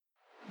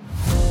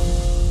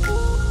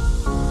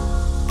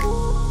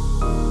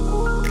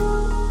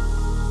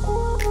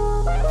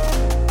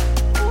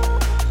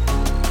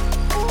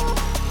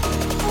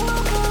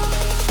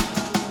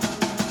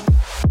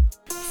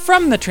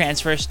From the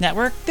Transverse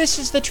Network, this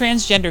is The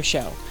Transgender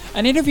Show,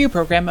 an interview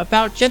program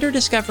about gender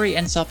discovery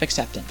and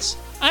self-acceptance.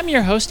 I'm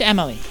your host,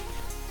 Emily.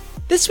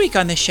 This week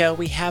on the show,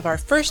 we have our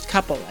first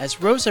couple as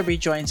Rosa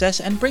rejoins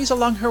us and brings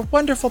along her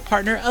wonderful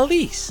partner,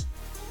 Allyce.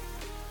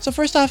 So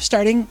first off,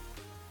 starting,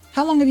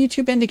 how long have you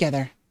two been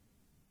together?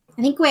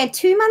 I think we're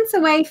 2 months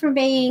away from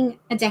being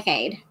a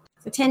decade,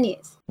 so 10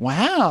 years.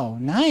 Wow,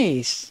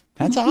 nice.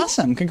 That's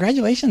awesome.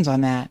 Congratulations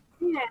on that.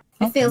 Yeah,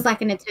 it feels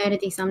like an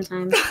eternity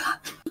sometimes.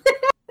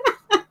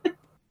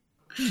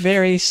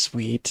 Very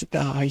sweet.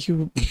 Oh,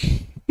 you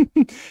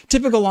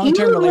typical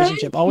long-term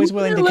relationship, always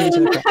willing to get to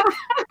the point.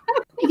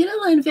 You're going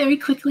to learn very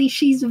quickly.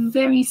 She's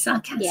very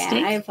sarcastic.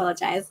 Yeah, I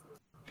apologize.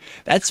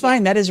 That's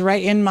fine. That is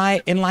right in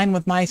line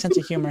with my sense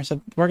of humor. So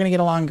we're going to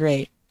get along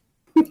great.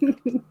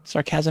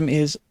 Sarcasm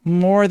is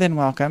more than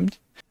welcomed.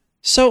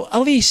 So,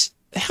 Allyce,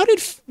 how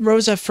did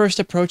Rosa first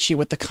approach you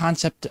with the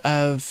concept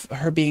of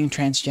her being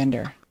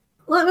transgender?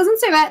 Well, it wasn't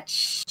so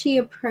much she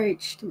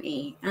approached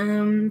me.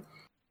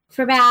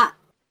 For about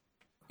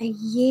a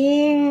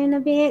year and a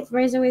bit,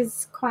 Rosa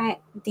was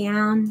quite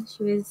down.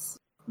 She was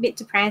a bit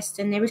depressed,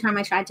 and every time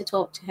I tried to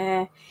talk to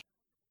her,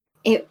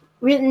 it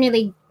didn't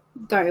really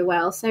go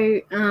well. So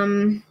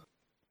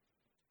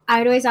I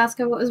would always ask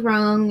her what was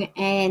wrong,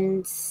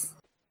 and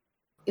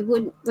we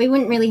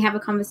wouldn't really have a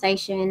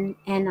conversation,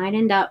 and I'd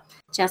end up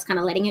just kind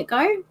of letting it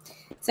go.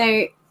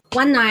 So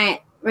one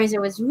night, Rosa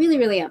was really,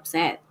 really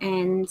upset,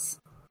 and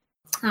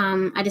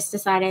I just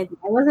decided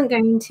I wasn't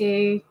going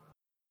to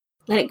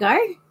let it go.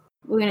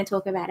 We're going to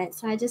talk about it.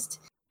 So I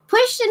just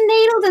pushed and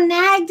needled and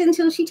nagged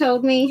until she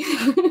told me.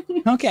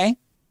 Okay.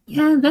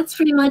 Yeah, that's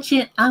pretty much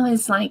it. I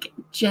was like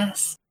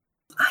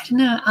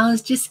I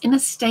was just in a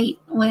state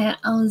where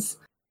I was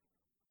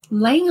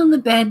laying on the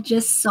bed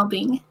just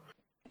sobbing.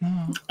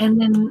 Oh.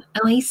 And then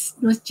Allyce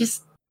was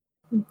just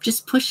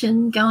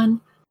pushing,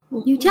 going,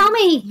 you tell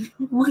me.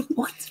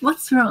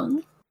 What's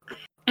wrong?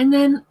 And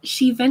then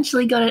she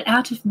eventually got it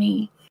out of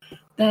me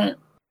that,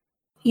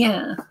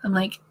 yeah, I'm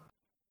like,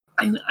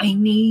 I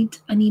need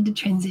to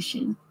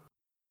transition.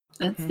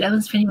 That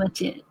was pretty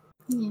much it.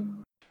 Yeah.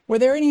 Were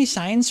there any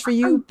signs for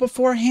you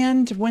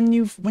beforehand when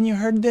you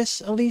heard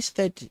this, Allyce,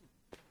 that,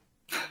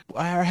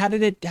 or how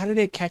did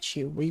it catch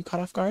you? Were you caught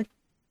off guard?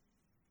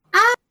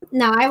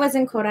 No, I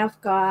wasn't caught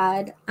off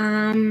guard.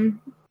 There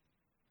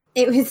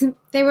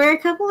were a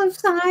couple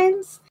of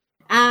times.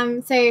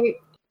 So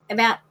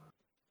about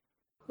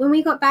when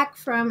we got back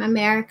from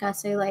America,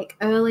 so like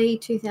early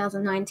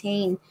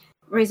 2019,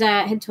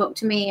 Rosa had talked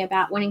to me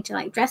about wanting to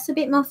like dress a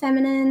bit more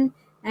feminine,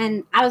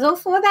 and I was all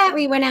for that.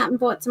 We went out and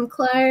bought some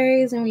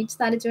clothes, and we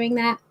started doing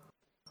that,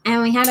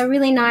 and we had a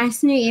really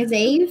nice New Year's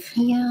Eve.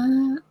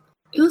 Yeah,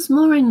 it was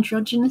more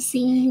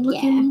androgynous-y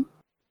looking. Yeah.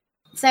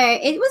 So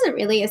it wasn't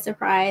really a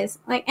surprise.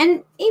 Like,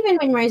 and even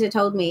when Rosa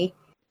told me,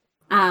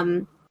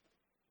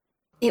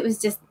 it was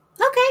just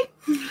okay.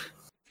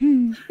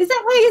 Is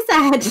that why you're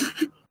sad?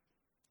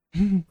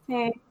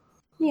 So,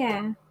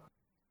 yeah.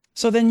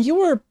 So then you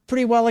were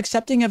pretty well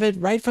accepting of it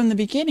right from the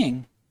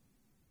beginning.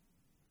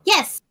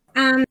 Yes.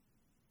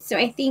 So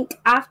I think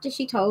after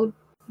she told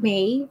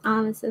me,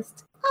 I was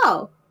just,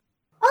 oh,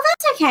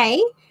 that's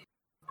okay.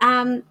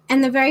 And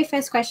the very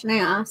first question I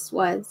asked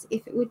was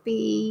if it would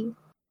be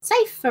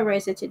safe for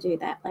Rosa to do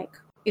that. Like,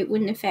 it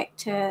wouldn't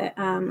affect her,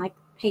 like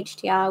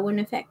HTR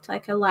wouldn't affect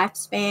like her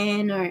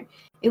lifespan, or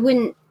it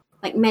wouldn't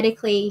like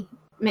medically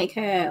make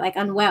her like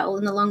unwell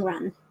in the long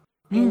run.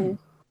 And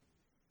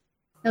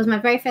that was my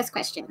very first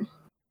question.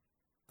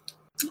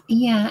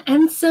 Yeah,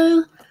 and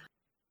so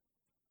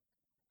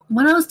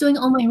when I was doing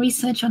all my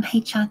research on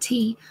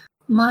HRT,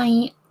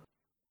 my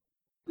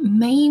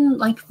main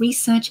like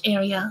research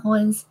area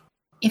was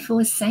if it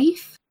was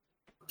safe,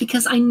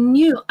 because I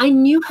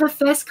knew her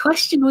first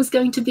question was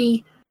going to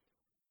be,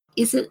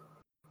 is it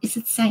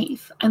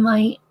safe?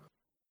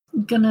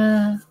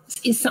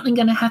 Is something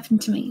gonna happen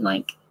to me?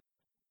 Like,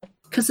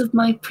 because of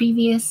my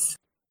previous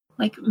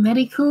like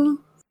medical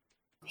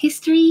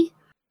history,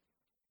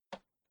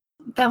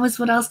 that was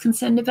what I was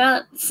concerned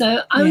about.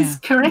 So I was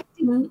correct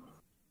in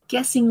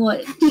guessing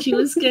what she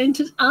was going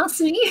to ask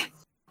me.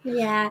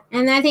 Yeah,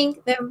 and I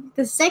think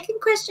the second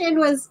question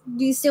was,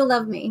 do you still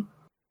love me?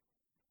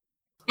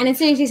 And as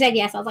soon as she said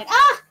yes, I was like,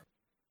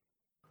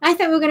 I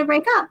thought we were going to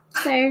break up.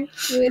 So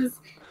it was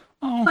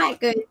quite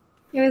good.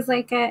 It was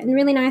like a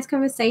really nice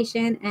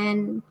conversation.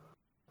 And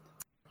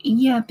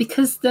yeah,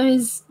 because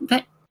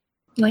that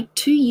like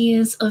 2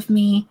 years of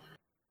me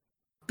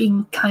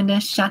being kind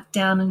of shut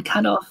down and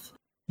cut off,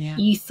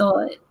 you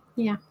thought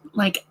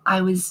like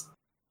I was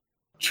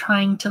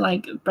trying to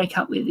like break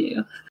up with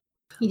you.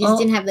 You just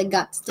didn't have the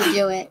guts to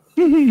do it.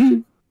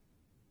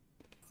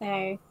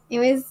 So it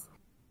was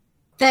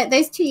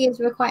those 2 years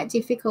were quite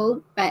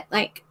difficult, but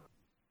like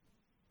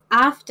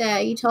after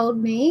you told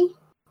me,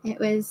 it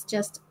was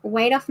just a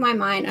weight off my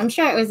mind. I'm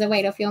sure it was a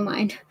weight off your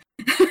mind.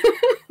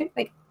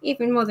 Like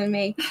even more than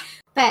me.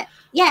 But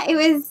yeah, it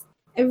was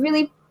a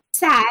really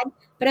sad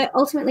but an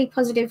ultimately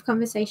positive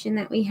conversation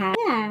that we had.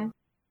 Yeah.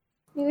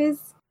 It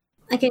was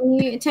like a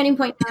new turning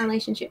point in our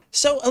relationship.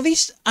 So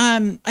Allyce,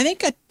 I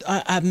think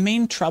a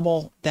main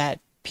trouble that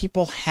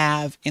people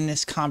have in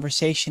this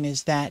conversation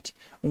is that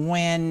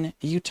when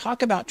you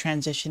talk about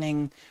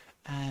transitioning,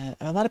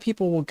 a lot of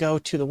people will go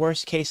to the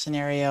worst case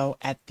scenario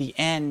at the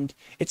end.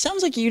 It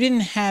sounds like you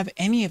didn't have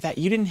any of that.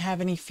 You didn't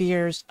have any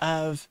fears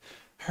of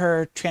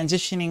her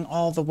transitioning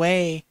all the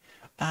way.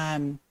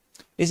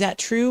 Is that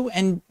true?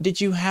 And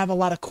did you have a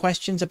lot of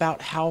questions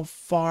about how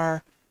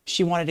far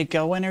she wanted to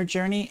go in her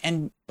journey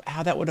and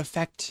how that would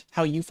affect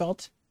how you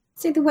felt?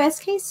 So the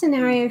worst case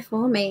scenario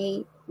for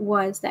me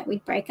was that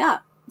we'd break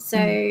up.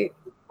 So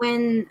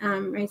when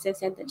Rosa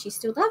said that she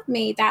still loved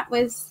me, that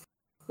was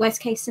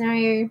worst case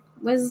scenario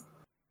was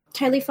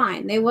totally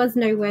fine. There was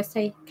no worst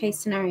case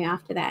scenario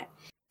after that.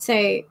 So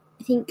I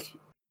think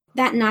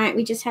that night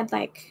we just had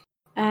like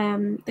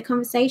the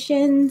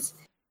conversations,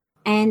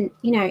 and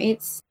you know,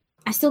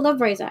 I still love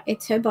Rosa.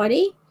 It's her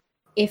body.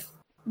 If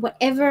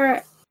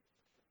whatever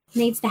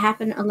needs to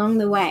happen along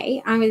the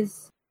way, I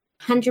was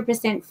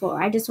 100%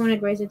 for. I just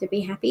wanted Rosa to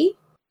be happy,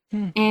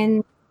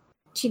 and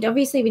she'd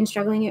obviously been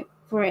struggling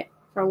for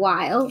a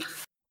while.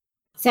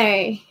 So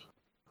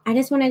I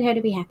just wanted her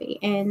to be happy,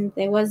 and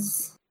there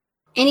was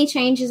any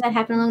changes that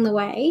happened along the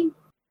way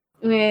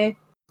where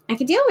I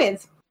could deal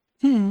with.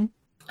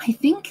 I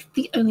think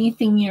the only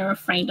thing you're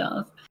afraid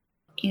of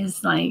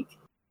is like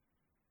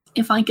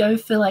if I go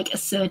for like a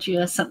surgery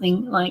or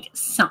something, like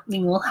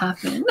something will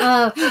happen.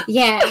 Oh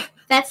yeah,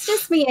 that's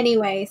just me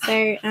anyway.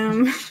 So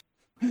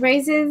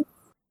Rosa's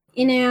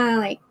in our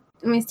like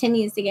almost 10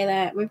 years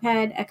together, we've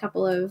had a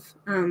couple of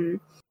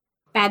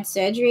bad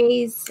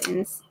surgeries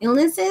and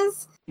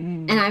illnesses,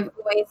 and I've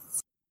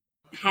always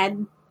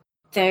had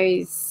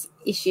those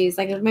issues.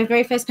 Like my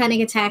very first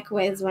panic attack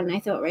was when I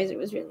thought Rosa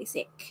was really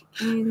sick.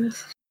 And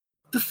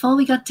before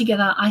we got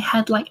together, I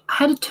had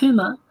a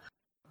tumor.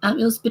 It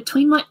was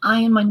between my eye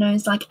and my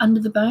nose, like under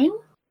the bone,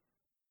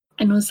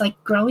 and it was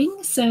like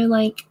growing. So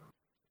like,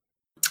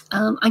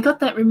 I got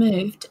that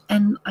removed,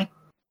 and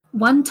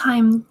one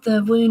time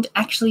the wound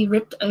actually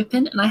ripped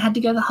open, and I had to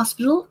go to the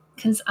hospital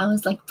because I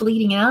was like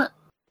bleeding out.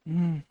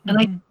 And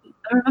I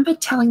remember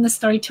telling the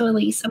story to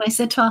Allyce, and I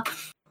said to her,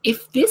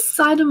 if this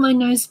side of my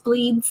nose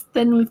bleeds,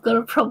 then we've got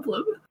a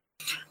problem.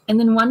 And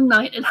then one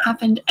night it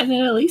happened, and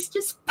then Allyce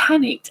just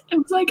panicked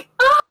and was like,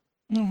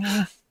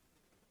 ah!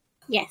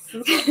 Yes.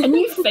 And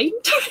you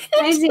fainted.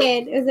 I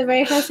did. It was the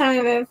very first time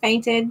I've ever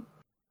fainted.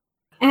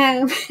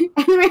 And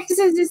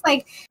Rosa's just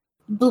like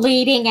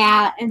bleeding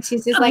out, and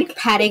she's just like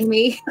patting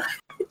me.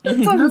 I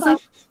was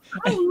like,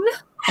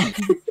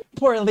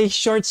 Poor Allyce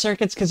short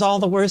circuits because all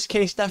the worst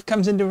case stuff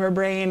comes into her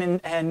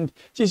brain, and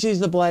she sees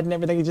the blood and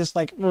everything is just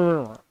like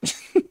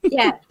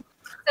yeah.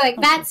 So like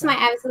that's my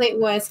absolute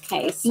worst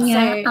case.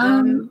 Yeah,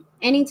 so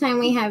anytime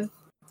we have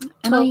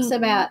talks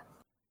about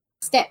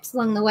steps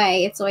along the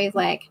way, it's always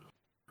like,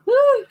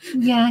 woo.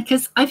 Yeah,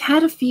 because I've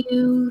had a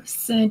few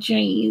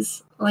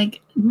surgeries,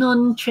 like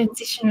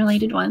non-transition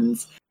related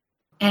ones,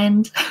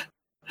 and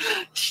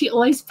she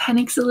always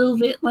panics a little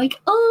bit, like,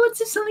 oh, what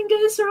if something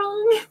goes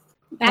wrong?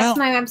 That's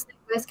my absolute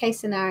worst case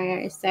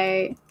scenario.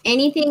 So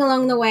anything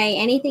along the way,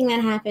 anything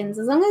that happens,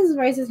 as long as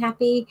Rose is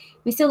happy,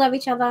 we still love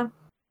each other.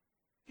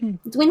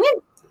 It's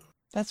win-win.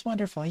 That's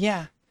wonderful.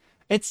 Yeah.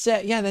 It's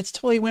that's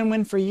totally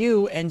win-win for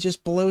you, and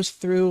just blows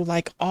through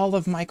like all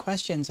of my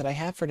questions that I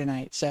have for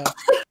tonight. So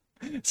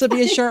this will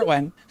be a short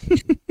one.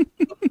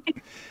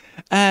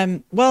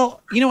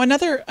 Well, you know,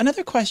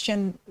 another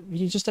question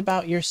just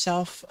about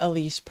yourself,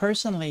 Allyce,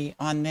 personally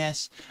on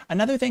this.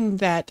 Another thing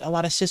that a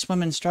lot of cis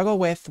women struggle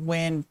with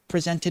when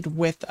presented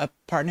with a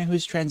partner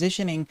who's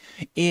transitioning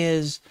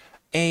is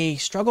a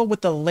struggle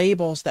with the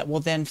labels that will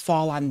then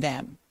fall on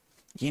them.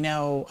 You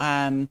know,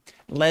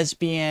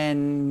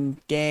 lesbian,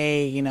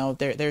 gay, you know,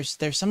 there's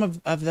some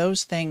of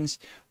those things.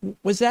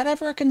 Was that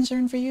ever a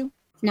concern for you?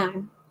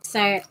 No. So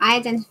I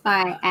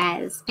identify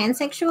as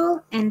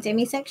pansexual and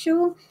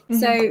demisexual.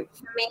 So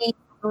for me, I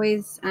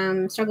always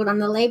struggled on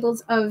the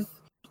labels of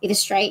either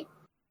straight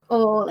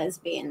or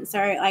lesbian. So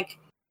like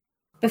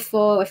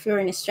before, if you're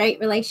in a straight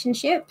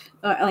relationship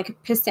or like a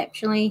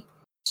perceptually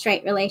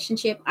straight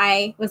relationship,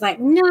 I was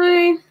like,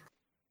 no.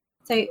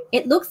 So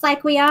it looks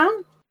like we are,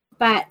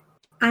 but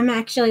I'm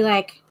actually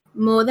like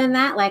more than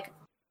that. Like,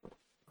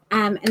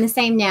 and the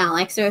same now.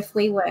 Like, so if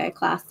we were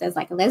classed as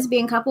like a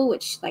lesbian couple,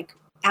 which like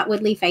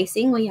outwardly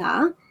facing we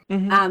are,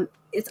 I'm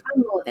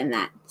more than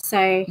that.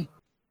 So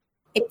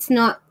it's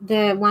not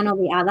the one or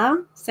the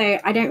other. So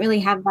I don't really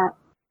have that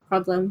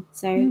problem.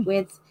 So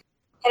with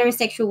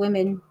heterosexual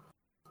women,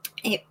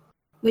 it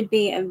would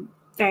be a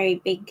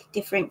very big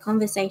different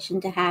conversation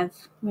to have.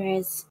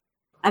 Whereas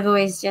I've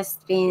always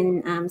just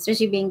been,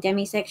 especially being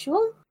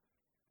demisexual,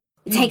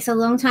 it takes a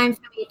long time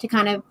for me to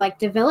kind of like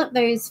develop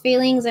those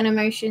feelings and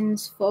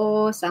emotions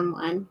for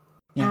someone.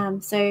 Yeah.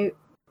 So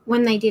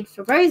when they did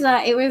for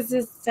Rosa, it was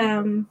just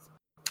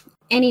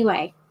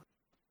anyway.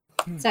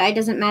 So it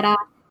doesn't matter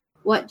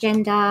what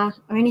gender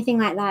or anything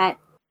like that,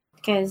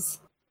 because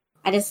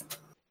I just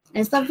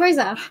love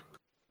Rosa.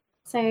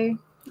 So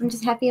I'm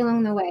just happy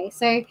along the way.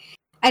 So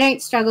I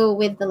don't struggle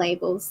with the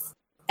labels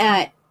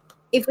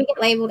if we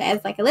get labeled as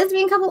like a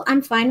lesbian couple,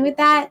 I'm fine with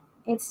that.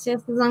 It's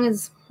just as long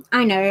as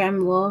I know I'm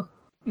more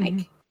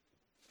like.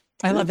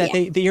 I love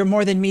that you're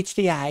more than meets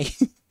the eye.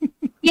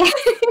 Yeah.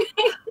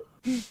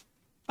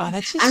 Oh,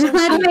 that's just I'm so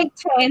allowed to sweet. make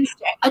trans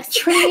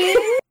jokes.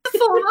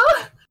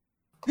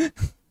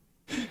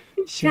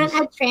 Can't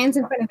add trans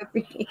in front of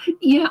everything.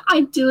 Yeah,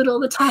 I do it all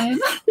the time.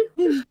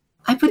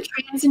 I put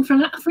trans in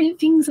front of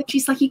things, and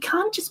she's like, "You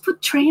can't just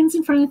put trans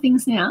in front of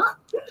things now."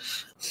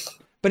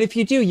 But if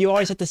you do, you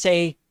always have to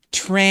say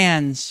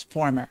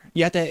transformer.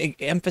 You have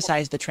to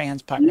emphasize the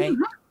trans part, right?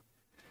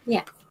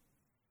 Yeah.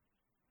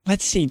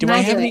 Let's see. Do I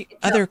have any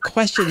other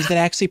questions that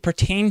actually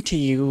pertain to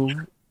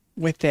you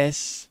with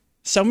this?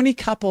 So many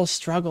couples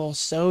struggle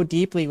so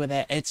deeply with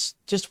it. It's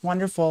just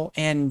wonderful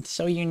and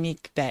so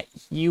unique that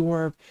you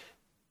were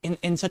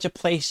in such a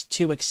place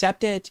to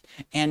accept it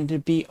and to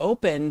be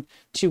open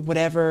to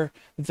whatever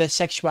the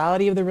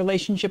sexuality of the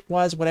relationship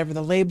was, whatever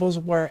the labels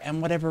were, and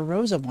whatever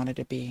Rosa wanted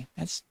to be.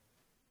 That's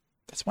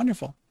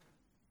wonderful.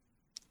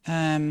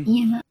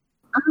 Yeah.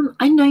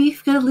 I know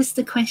you've got a list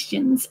of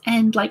questions,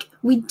 and like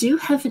we do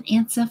have an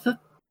answer for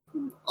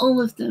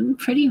all of them,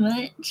 pretty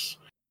much.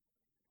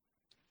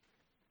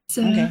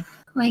 So, okay.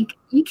 like,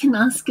 you can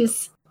ask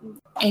us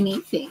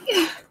anything.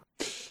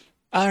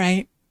 All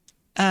right.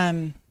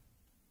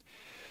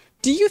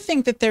 Do you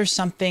think that there's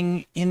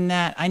something in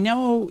that? I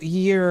know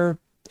you're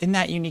in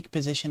that unique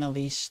position,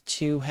 Allyce,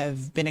 to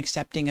have been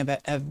accepting of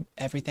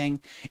everything.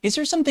 Is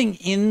there something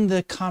in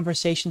the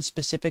conversation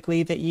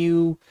specifically that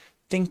you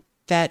think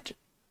that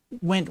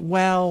went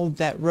well,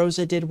 that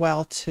Rosa did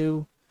well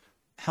to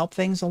help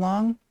things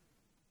along?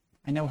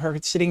 I know her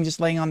sitting just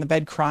laying on the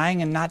bed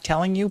crying and not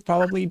telling you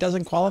probably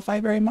doesn't qualify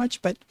very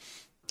much, but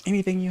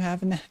anything you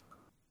have in that?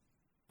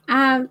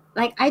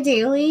 Like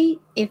ideally,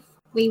 if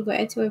we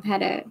were to have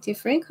had a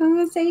different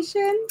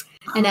conversation,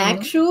 an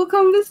actual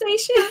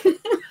conversation.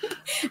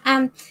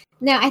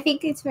 No, I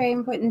think it's very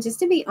important just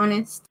to be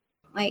honest.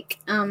 Like,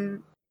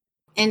 and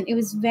it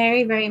was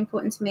very, very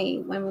important to me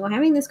when we were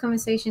having this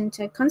conversation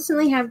to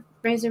constantly have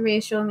Rosa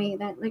reassure me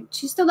that like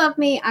she still loved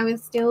me. I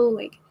was still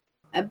like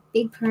a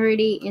big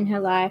priority in her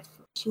life.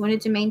 She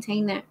wanted to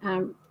maintain that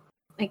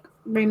like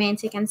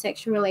romantic and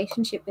sexual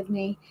relationship with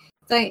me.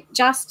 So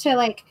just to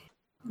like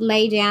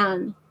lay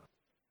down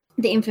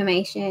the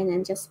information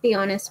and just be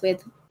honest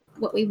with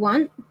what we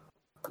want,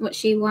 what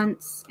she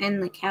wants, and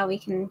like how we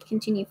can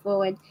continue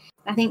forward.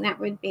 I think that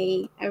would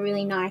be a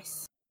really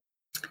nice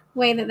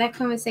way that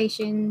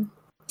conversation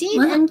did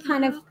and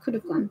kind of could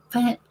have gone.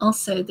 But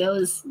also there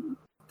was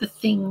the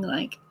thing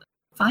like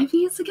 5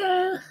 years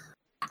ago.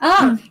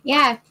 Oh,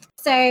 yeah.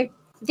 So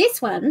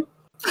this one,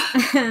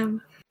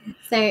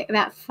 so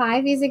about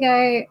 5 years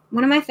ago,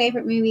 one of my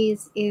favorite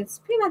movies is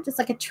pretty much just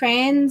like a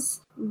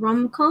trans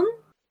rom-com.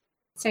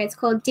 So it's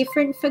called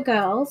Different for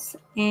Girls,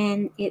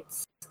 and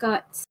it's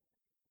got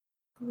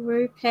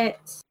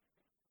Rupert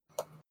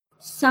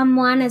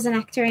someone as an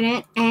actor in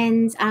it.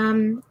 And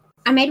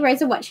I made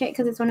Rosa watch it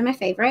because it's one of my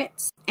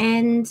favorites.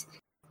 And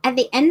at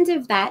the end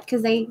of that,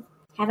 because they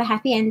have a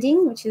happy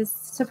ending, which is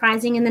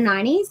surprising in the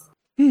 90s,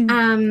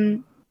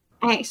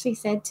 I actually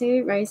said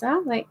to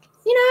Rosa, like,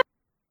 you know,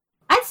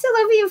 I'd still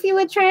love you if you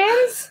were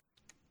trans.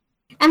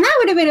 And that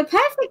would have been a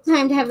perfect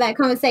time to have that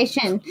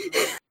conversation.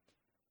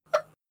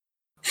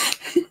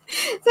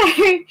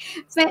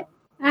 But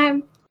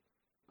I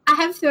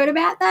have thought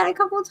about that a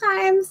couple of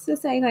times to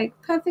say like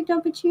perfect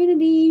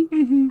opportunity.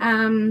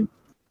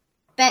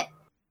 But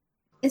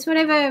it's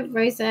whatever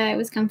Rosa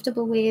was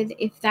comfortable with.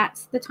 If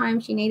that's the time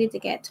she needed to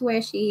get to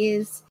where she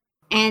is,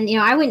 and you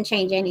know, I wouldn't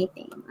change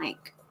anything.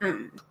 Like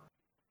I'm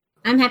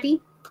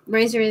happy.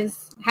 Rosa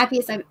is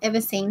happiest I've ever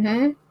seen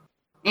her,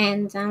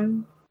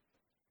 and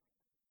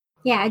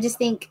yeah, I just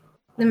think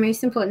the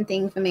most important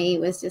thing for me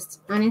was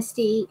just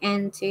honesty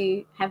and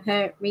to have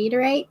her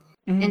reiterate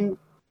and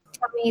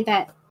tell me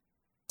that she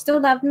still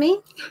loved me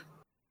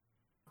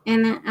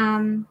and that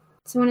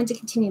she wanted to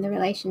continue the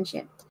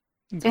relationship.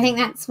 So I think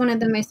that's one of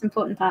the most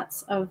important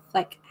parts of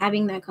like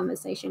having that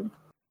conversation.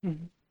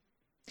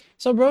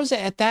 So Rosa,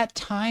 at that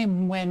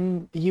time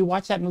when you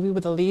watched that movie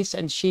with Allyce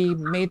and she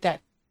made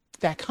that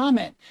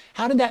comment,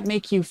 how did that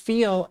make you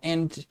feel?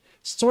 And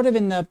sort of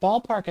in the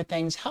ballpark of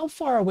things, how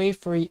far away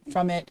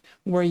from it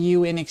were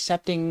you in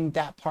accepting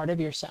that part of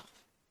yourself?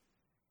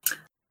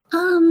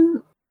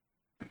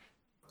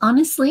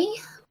 Honestly,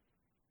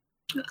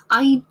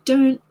 I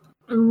don't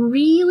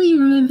really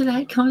remember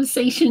that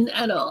conversation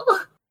at all.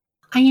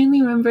 I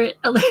only remember it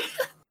a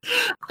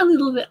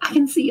little bit. I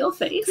can see your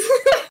face.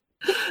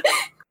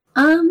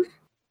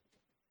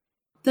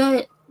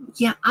 But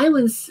yeah, I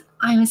was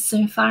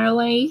so far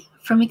away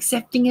from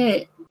accepting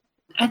it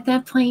at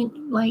that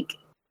point, like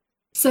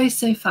so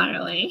far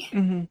away.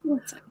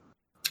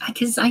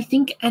 Because I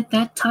think at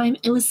that time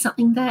it was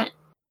something that,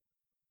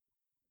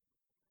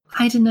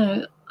 I don't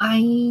know,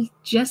 I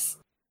just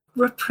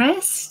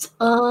repressed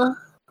or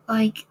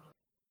like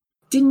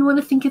didn't want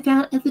to think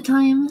about at the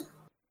time.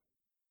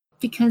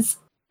 Because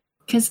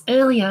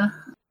earlier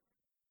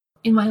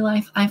in my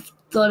life I've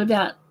thought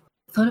about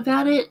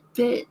it,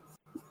 but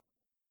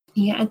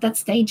yeah, at that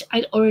stage,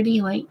 I'd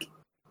already made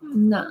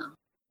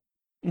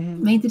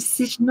the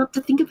decision not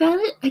to think about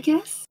it, I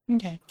guess.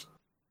 Okay.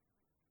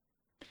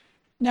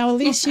 Now,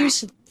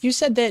 Elise, you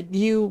said that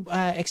you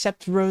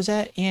accept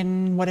Rosa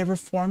in whatever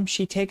form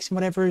she takes,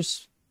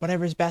 whatever's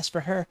best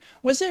for her.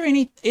 Is there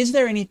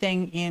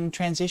anything in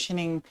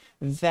transitioning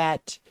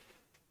that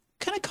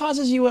kind of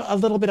causes you a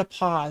little bit of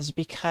pause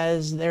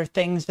because there are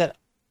things that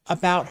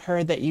about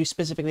her that you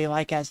specifically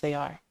like as they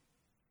are?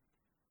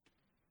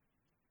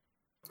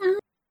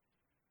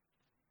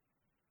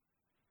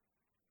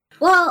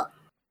 Well,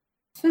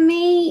 for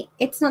me,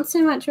 it's not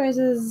so much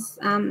Rosa's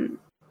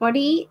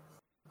body.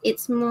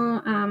 It's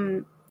more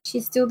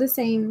she's still the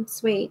same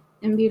sweet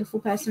and beautiful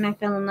person I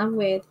fell in love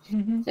with.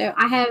 Mm-hmm. So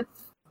I have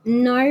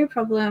no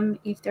problem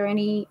if there are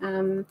any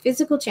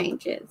physical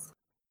changes.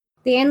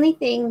 The only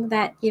thing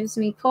that gives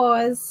me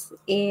pause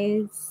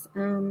is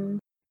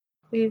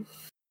we've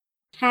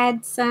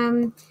had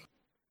some...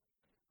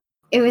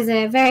 It was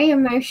a very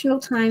emotional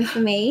time for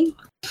me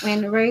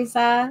when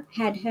Rosa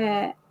had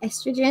her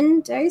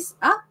estrogen dose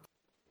up,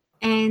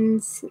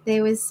 and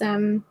there was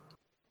some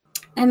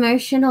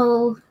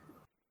emotional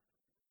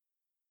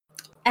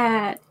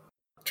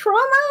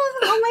trauma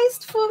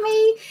almost for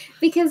me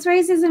because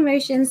Rosa's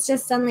emotions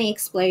just suddenly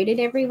exploded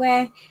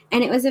everywhere,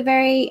 and it was a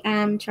very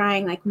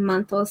trying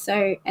month or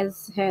so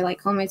as her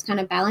hormones kind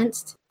of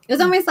balanced. It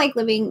was almost like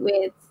living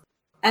with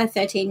a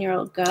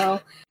 13-year-old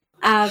girl.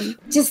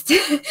 Just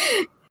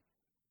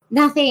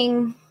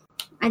nothing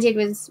I did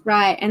was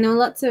right, and there were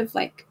lots of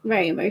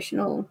very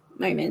emotional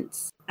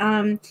moments.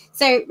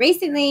 So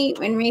recently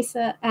when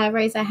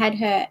Rosa had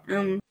her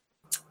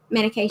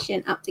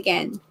medication upped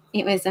again,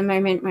 it was a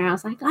moment where I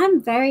was like,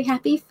 I'm very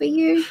happy for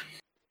you,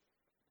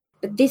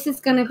 but this is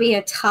going to be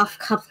a tough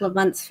couple of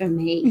months for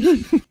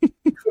me.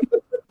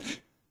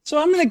 So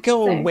I'm going to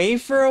go away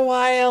for a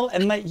while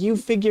and let you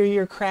figure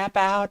your crap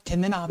out,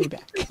 and then I'll be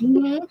back.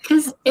 Yeah,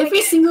 because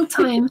every single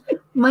time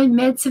my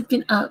meds have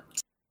been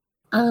upped,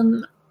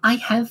 I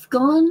have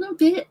gone a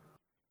bit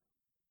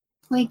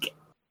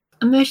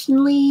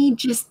emotionally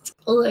just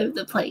all over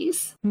the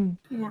place.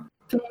 Yeah.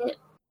 But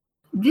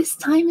this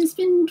time has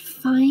been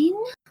fine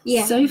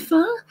so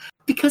far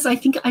because I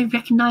think I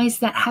recognize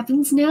that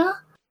happens now.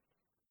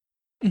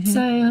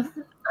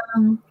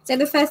 Mm-hmm. So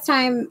the first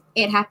time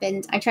it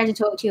happened, I tried to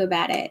talk to you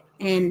about it,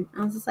 and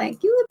I was just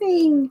like, you were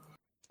being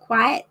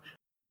quiet.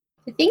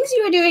 The things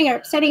you were doing are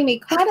upsetting me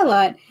quite a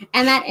lot,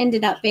 and that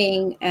ended up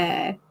being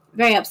a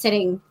very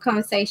upsetting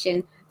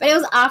conversation. But it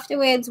was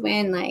afterwards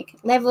when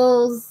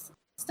levels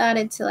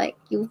started to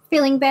you were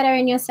feeling better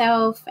in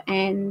yourself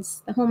and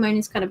the hormone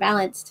is kind of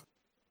balanced.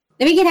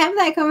 Then we could have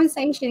that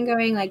conversation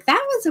going that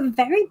was a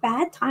very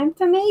bad time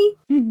for me.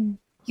 Mm-hmm.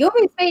 You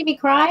always made me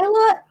cry a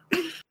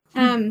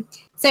lot.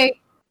 So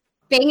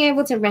being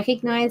able to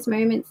recognize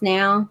moments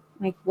now,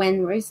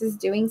 when Rosa's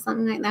doing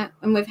something like that,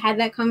 and we've had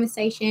that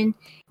conversation,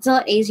 it's a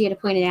lot easier to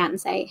point it out and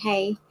say,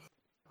 hey,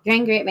 you're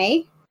angry at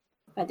me,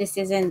 but this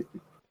isn't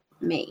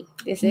me.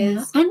 This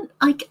is... And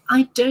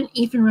I don't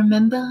even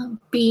remember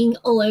being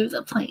all over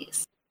the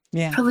place.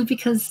 Yeah. Probably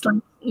because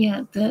the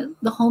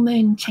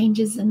hormone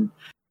changes and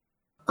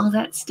all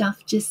that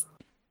stuff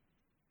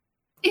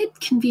it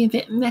can be a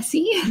bit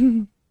messy.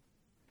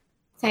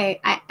 So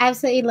I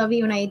absolutely love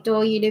you and I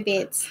adore you to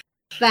bits.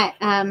 But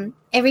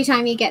every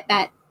time you get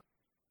that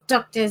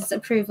doctor's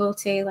approval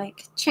to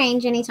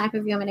change any type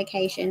of your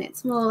medication,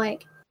 it's more yay,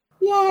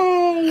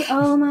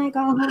 oh my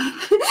god.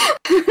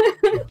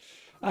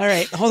 All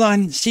right, hold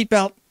on,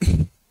 seatbelt.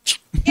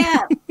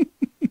 Yeah.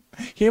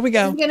 Here we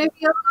go. It's going to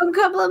be a long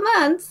couple of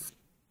months.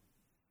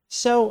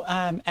 So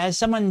as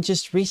someone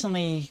just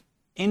recently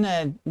in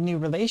a new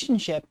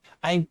relationship,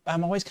 I'm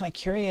always kind of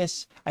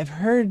curious. I've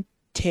heard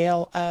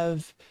tale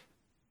of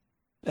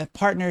the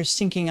partners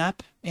syncing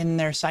up in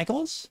their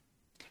cycles.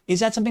 Is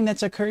that something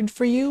that's occurred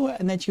for you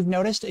and that you've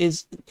noticed?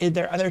 Is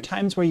there other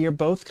times where you're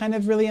both kind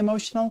of really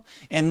emotional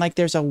and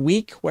there's a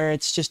week where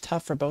it's just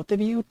tough for both of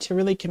you to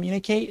really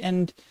communicate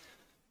and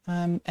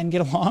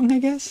get along, I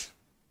guess?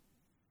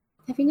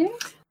 Have you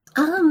noticed?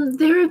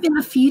 There have been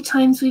a few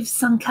times we've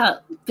sunk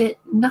up, but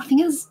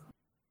nothing as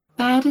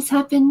bad has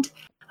happened.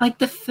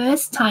 The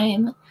first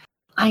time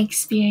I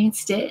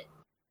experienced it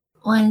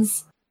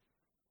was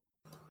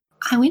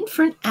I went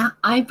for an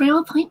eyebrow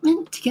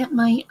appointment to get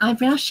my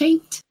eyebrow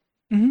shaped.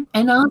 Mm-hmm.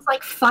 And I was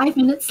 5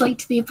 minutes late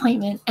to the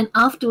appointment. And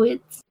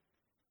afterwards,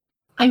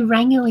 I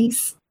rang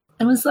Elise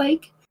and was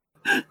like,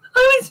 I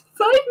was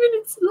 5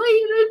 minutes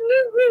late and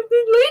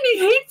the lady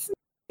hates me.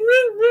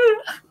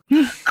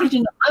 I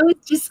don't know. I was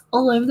just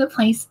all over the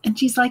place. And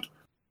she's like,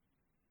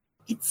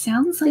 it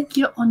sounds like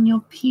you're on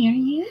your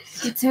period.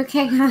 It's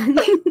okay, hon.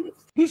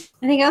 I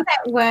think I was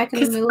at work in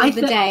the middle of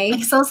the day.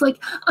 So I was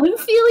like, I'm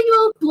feeling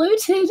all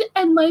bloated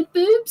and my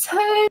boobs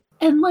hurt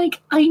and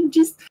I'm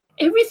just,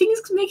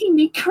 everything's making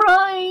me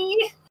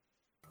cry.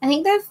 I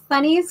think the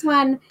funniest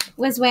one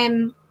was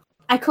when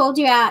I called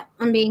you out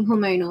on being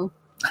hormonal,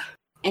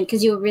 and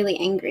because you were really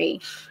angry,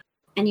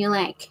 and you're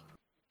like,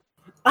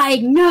 I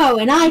know,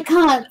 and I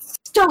can't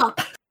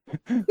stop.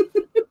 And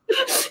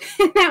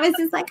I was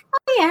just like,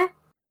 oh Yeah,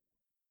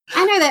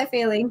 I know that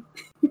feeling.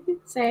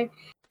 So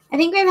I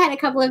think we've had a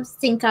couple of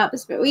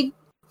sync-ups, but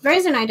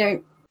Rose and I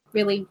don't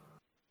really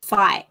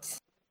fight.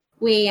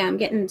 We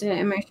get into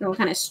emotional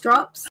kind of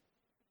strops.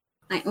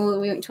 Like, we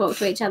won't talk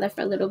to each other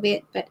for a little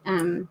bit, but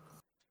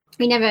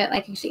we never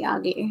like actually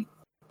argue.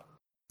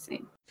 So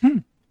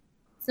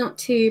it's not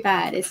too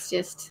bad. It's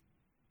just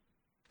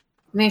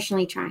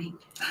emotionally trying.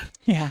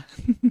 Yeah.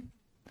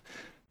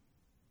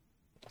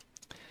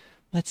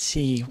 Let's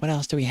see. What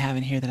else do we have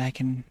in here that I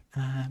can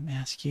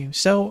ask you?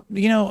 So,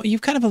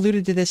 you've kind of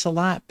alluded to this a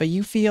lot, but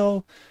you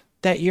feel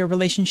that your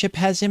relationship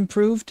has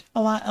improved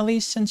a lot, at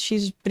least since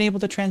she's been able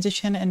to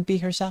transition and be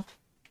herself?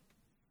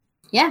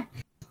 Yeah.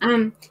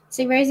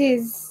 So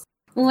Rosie's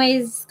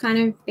always kind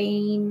of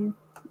been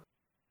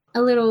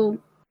a little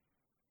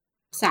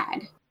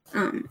sad.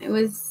 It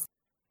was,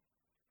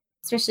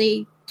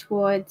 especially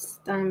towards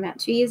about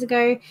 2 years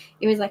ago,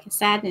 it was like a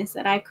sadness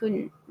that I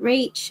couldn't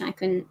reach. I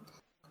didn't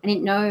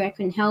know, I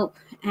couldn't help.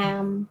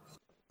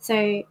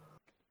 So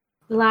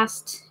the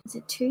last, is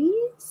it 2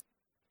 years?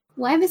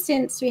 Well, ever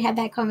since we had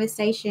that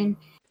conversation,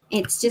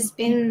 it's just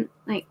been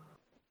like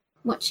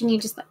watching you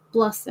just like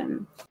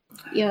blossom.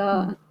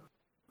 You're,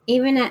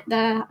 even at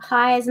the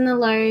highs and the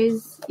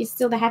lows, you're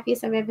still the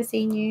happiest I've ever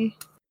seen you.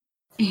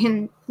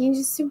 And you're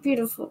just so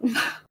beautiful.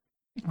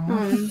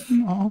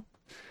 Oh,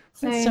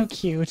 that's so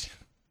cute.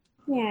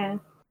 Yeah.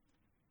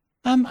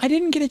 I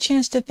didn't get a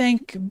chance to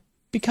thank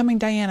Becoming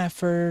Diana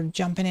for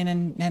jumping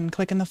in and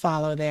clicking the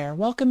follow there.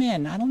 Welcome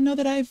in. I don't know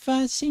that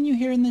I've seen you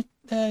here in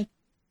the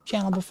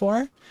channel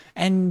before,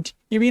 and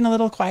you're being a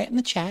little quiet in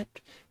the chat.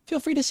 Feel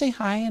free to say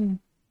hi and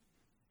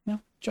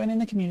join in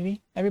the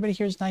community. Everybody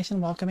here is nice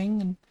and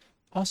welcoming, and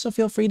also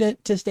feel free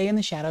to stay in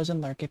the shadows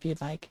and lurk if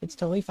you'd like. It's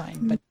totally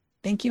fine. But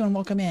thank you and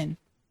welcome in.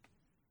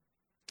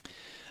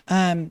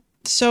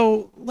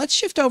 So let's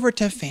shift over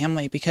to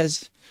family,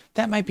 because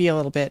that might be a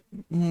little bit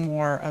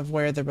more of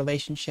where the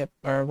relationship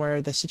or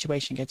where the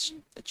situation gets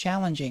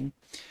challenging.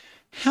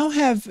 How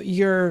did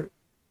your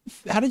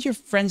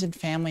friends and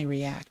family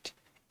react?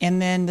 And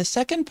then the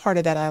second part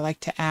of that I like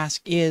to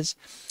ask is,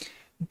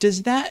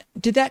 did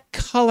that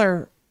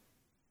color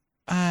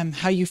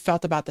how you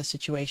felt about the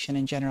situation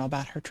in general,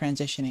 about her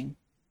transitioning?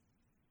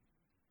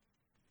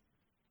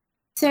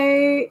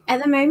 So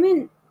at the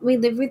moment, we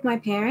live with my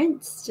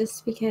parents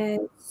just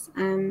because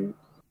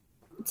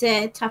it's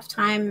a tough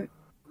time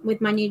with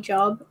my new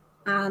job.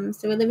 So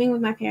we're living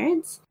with my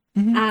parents.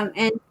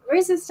 And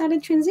Rosa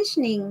started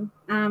transitioning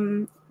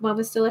while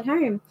we're still at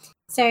home.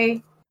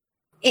 So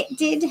it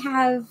did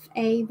have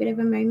a bit of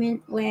a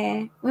moment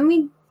where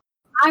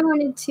I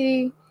wanted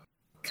to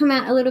come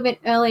out a little bit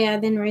earlier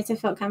than Rosa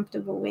felt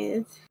comfortable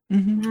with.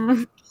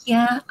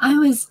 Yeah, I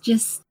was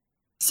just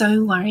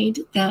so worried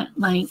that,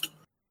 like,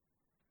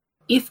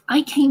 if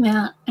I came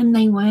out and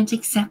they weren't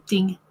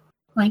accepting,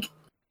 like,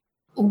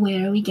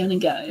 where are we going to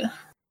go?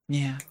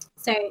 Yeah.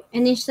 So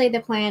initially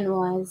the plan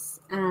was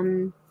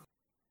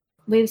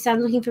we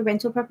started looking for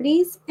rental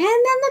properties, and then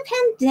the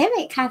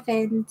pandemic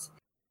happened.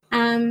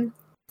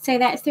 So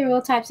that threw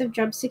all types of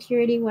job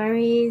security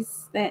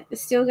worries that are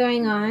still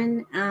going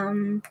on.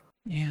 And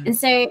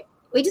so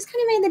we just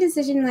kind of made the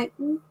decision, like,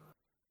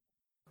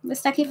 we're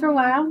stuck here for a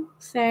while.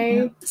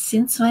 So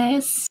since we're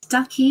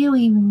stuck here,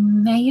 we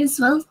may as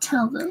well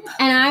tell them.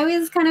 And I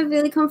was kind of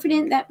really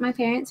confident that my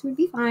parents would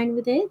be fine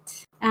with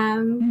it.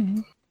 So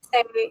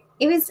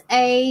it was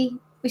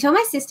we told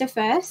my sister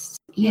first.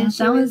 Yeah,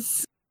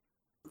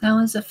 that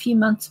was a few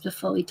months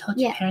before we told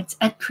your parents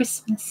at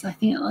Christmas, I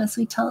think it was,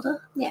 we told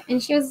her. Yeah,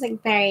 and she was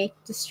like very,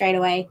 just straight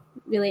away,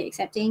 really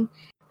accepting.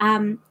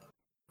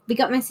 We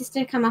got my sister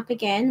to come up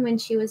again when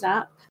she was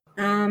up,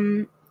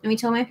 and we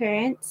told my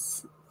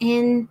parents,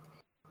 and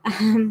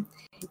so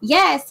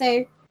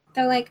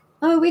they're like,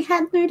 oh, we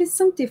had noticed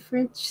some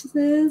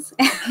differences.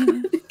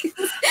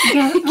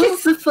 Yeah,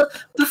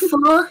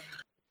 before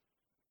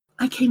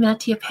I came out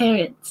to your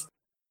parents,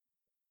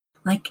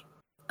 like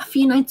a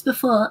few nights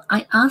before,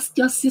 I asked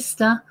your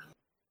sister,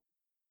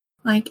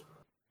 like,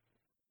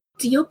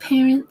 do your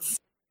parents,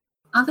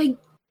 do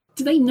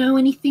they know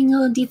anything,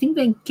 or do you think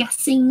they're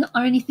guessing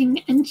or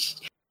anything? And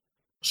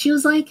she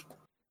was like,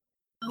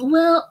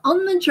 well,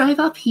 on the drive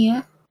up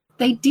here,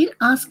 they did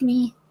ask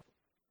me,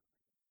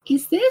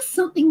 is there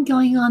something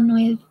going on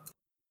with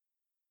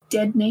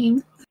dead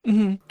name?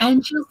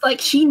 And she was like,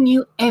 she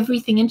knew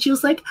everything, and she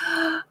was like,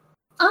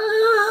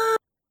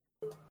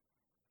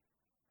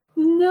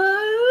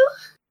 no.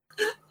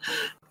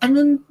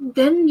 And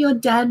then your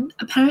dad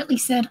apparently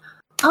said,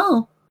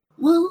 oh,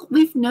 well,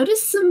 we've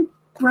noticed some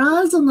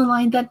bras on the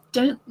line that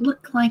don't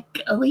look like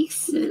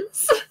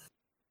Alyssa's.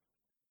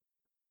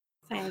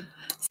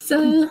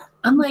 So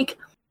I'm like,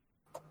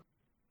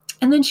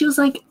 and then she was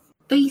like,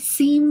 they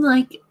seem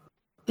like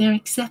they're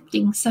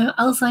accepting. So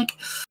I was like,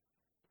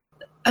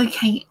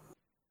 okay,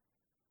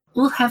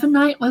 we'll have a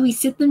night where we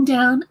sit them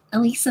down,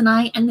 Elise and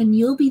I, and then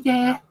you'll be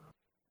there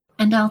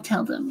and I'll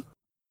tell them.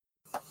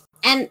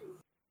 And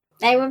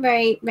they were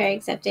very, very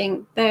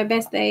accepting. The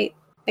best they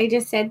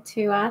just said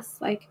to us,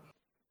 like,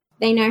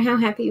 they know how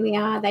happy we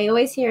are. They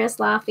always hear us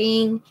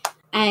laughing.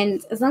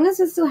 And as long as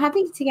we're still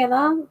happy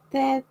together,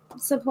 they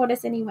support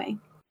us anyway.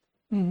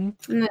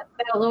 Mm-hmm. And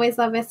they'll always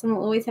love us, and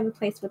we'll always have a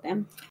place with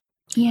them.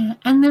 Yeah,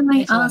 and then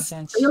Makes a lot of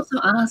sense. they also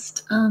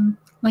asked,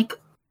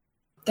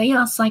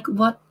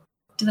 what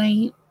do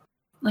they,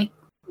 like,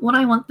 what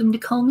I want them to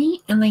call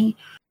me, and they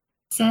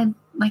said,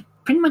 like,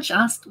 pretty much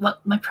asked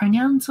what my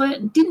pronouns were.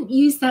 Didn't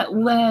use that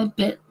word,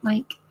 but,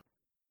 like,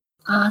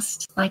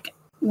 asked, like,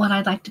 what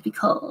I'd like to be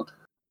called.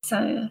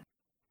 So,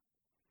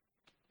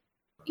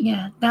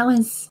 yeah, that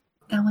was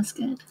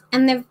good.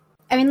 And they've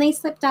only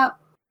slipped up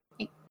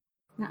like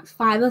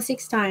 5 or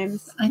 6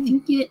 times. I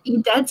think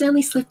your dad's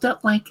only slipped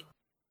up, like,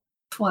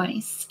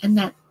 twice, and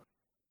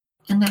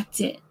that's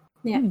it.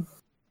 Yeah.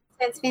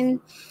 So it's been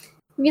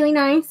really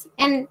nice.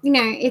 And, you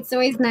know, it's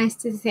always nice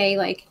to say,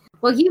 like,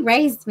 well, you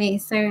raised me,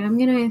 so I'm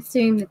going to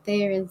assume that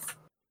they're as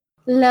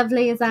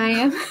lovely as I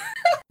am.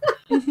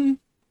 Mm-hmm.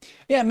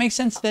 Yeah, it makes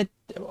sense that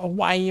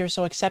why you're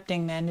so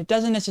accepting then. It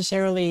doesn't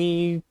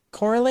necessarily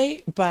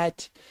correlate,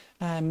 but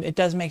it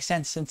does make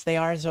sense since they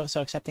are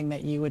so accepting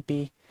that you would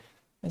be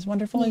as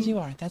wonderful as you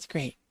are. That's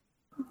great.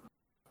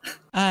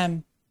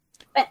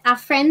 But our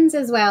friends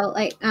as well,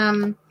 like,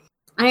 I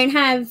don't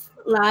have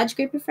large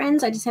group of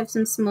friends. I just have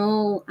some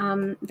small,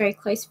 very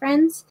close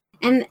friends.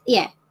 And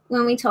yeah,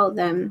 when we told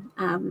them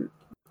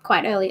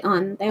quite early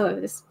on, they were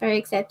just very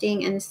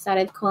accepting and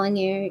started calling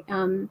you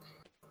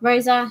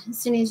Rosa as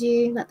soon as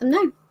you let them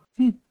know.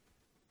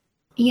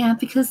 Yeah,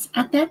 because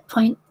at that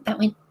point that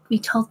we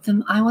told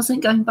them I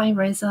wasn't going by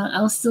Rosa,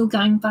 I was still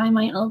going by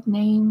my old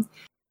name,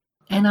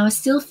 and I was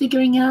still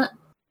figuring out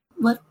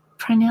what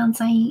pronouns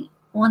I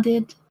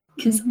wanted,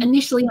 because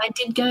initially I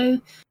did go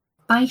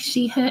by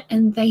she, her,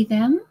 and they,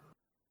 them,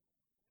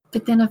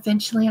 but then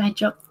eventually I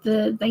dropped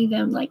the they,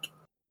 them like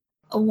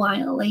a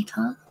while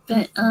later.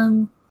 But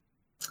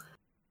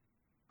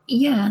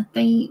yeah,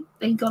 they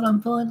got on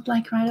board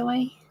like right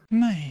away.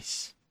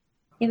 Nice.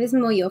 It was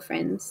more your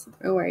friends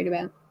we're worried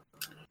about.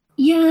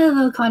 Yeah,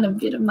 there were quite a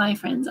bit of my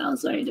friends I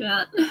was worried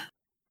about.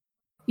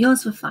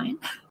 Yours were fine.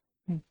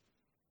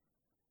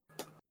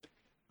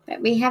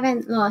 But we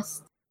haven't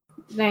lost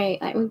we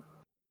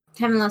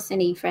haven't lost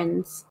any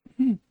friends.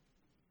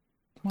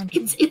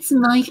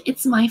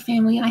 It's my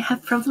family I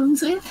have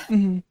problems with.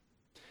 Mm-hmm.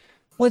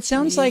 Well,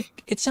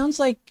 it sounds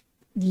like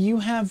you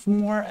have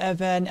more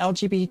of an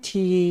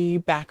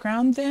LGBT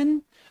background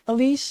than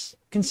Allyce,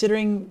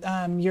 considering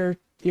your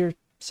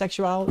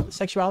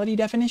sexuality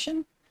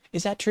definition.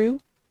 Is that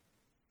true?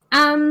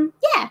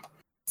 Yeah.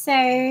 So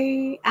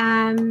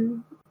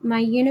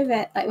my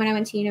when I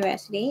went to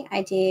university,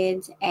 I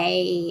did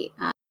a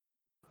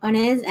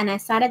honors, and I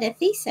started a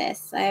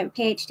thesis, a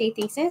PhD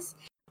thesis,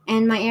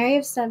 and my area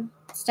of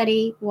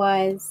study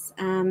was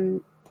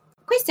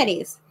queer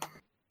studies.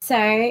 So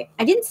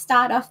I didn't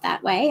start off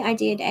that way. I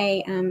did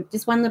a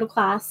just one little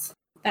class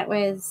that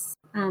was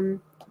I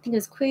think it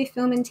was queer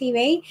film and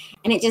TV,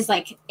 and it just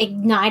like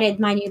ignited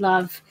my new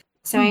love.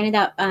 So I ended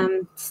up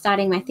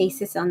starting my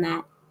thesis on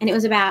that, and it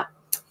was about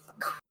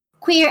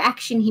queer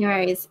action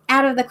heroes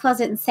out of the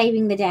closet and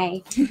saving the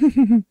day.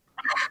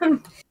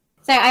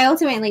 So I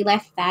ultimately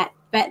left that,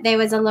 but there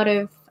was a lot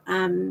of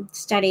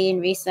study and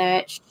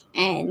research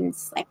and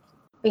like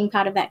being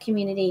part of that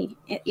community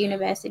at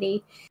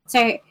university.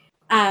 So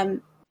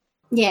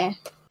yeah,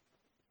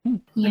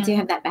 I do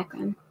have that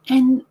background.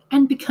 And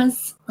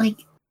because like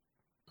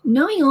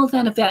knowing all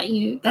that about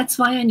you, that's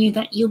why I knew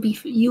that you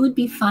would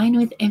be fine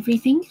with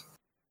everything.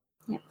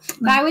 Yeah,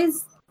 but I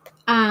was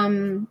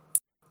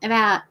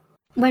about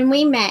when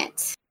we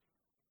met.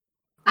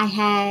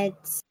 I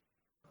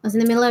was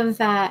in the middle of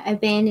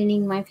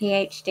abandoning my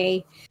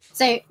PhD,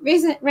 so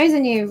Rosa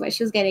knew what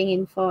she was getting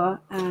in for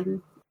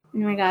in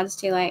regards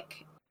to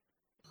like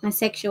my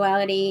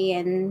sexuality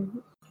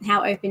and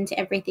how open to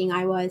everything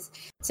I was.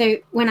 So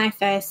when I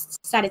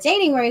first started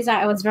dating Rosa,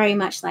 I was very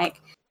much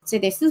like, so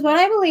this is what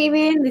I believe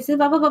in, this is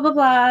blah, blah, blah, blah,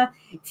 blah.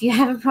 If you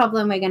have a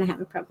problem, we're going to have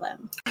a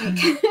problem.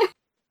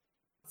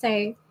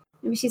 So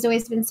she's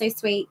always been so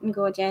sweet and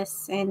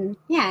gorgeous. And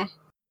yeah,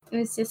 it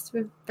was just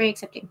very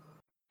accepting.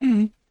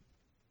 Mm-hmm.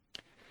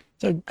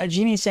 So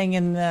Jeannie's saying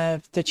in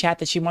the chat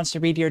that she wants to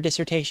read your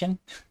dissertation.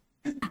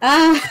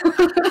 I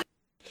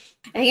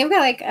think I've got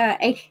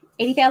like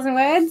 80,000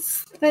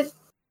 words, but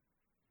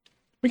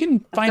we can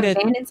find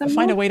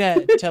a way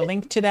to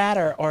link to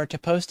that or to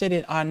post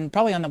it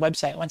probably on the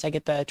website once I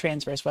get the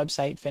Transverse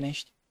website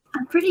finished.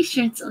 I'm pretty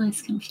sure it's on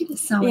his computer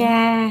somewhere.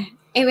 Yeah,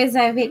 it was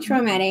a bit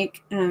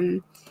traumatic.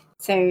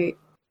 So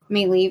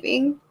me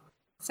leaving,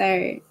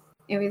 so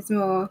it was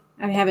more.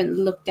 I haven't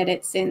looked at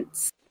it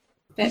since,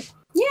 but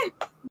yeah.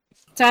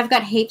 So I've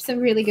got heaps of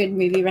really good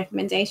movie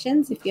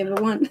recommendations if you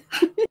ever want.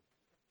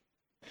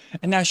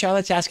 And now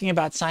Charlotte's asking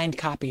about signed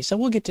copies, so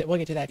we'll get to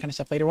that kind of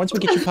stuff later. Once we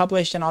get you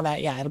published and all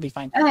that, yeah, it'll be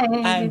fine.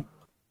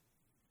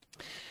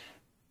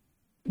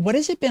 What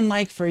has it been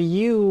like for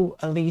you,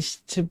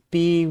 Allyce, to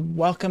be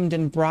welcomed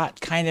and brought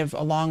kind of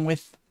along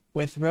with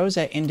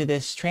Rosa into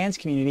this trans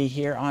community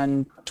here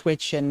on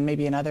Twitch and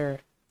maybe in other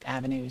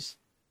avenues?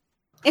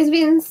 It's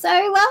been so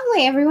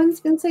lovely. Everyone's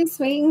been so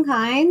sweet and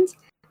kind.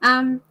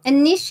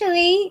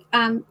 Initially,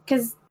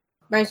 because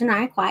Rose and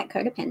I are quite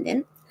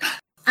codependent,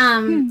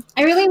 I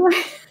really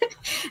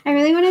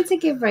wanted to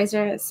give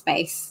Rosa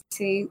space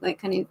to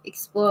like kind of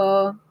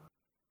explore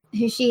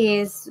who she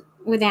is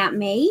without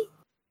me.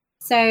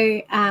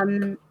 So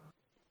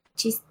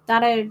she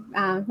started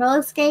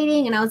roller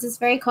skating, and I was just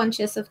very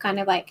conscious of kind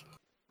of like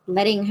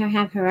letting her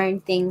have her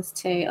own things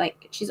too.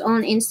 Like she's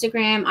on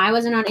Instagram. I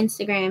wasn't on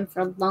Instagram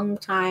for a long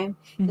time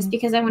just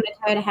because I wanted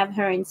her to have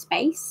her own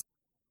space.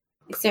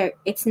 So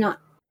it's not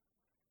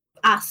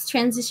us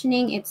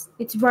transitioning,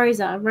 it's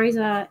Rosa.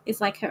 Rosa is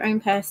like her own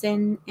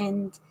person,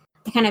 and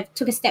I kind of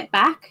took a step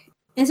back.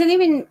 And so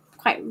even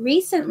quite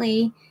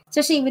recently,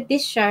 especially with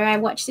this show, I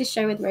watched this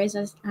show with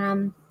Rosa,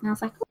 and I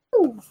was like,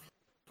 ooh.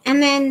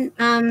 And then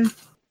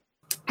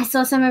I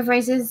saw some of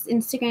Rosa's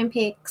Instagram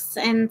pics,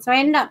 and so I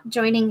ended up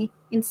joining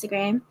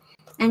Instagram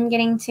and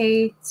getting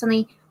to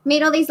suddenly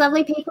meet all these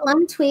lovely people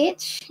on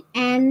Twitch.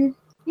 And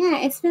yeah,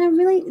 it's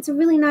a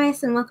really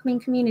nice and welcoming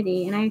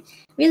community, and I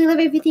really love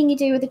everything you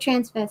do with the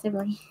transverse,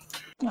 Emily.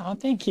 Oh,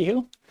 thank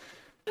you.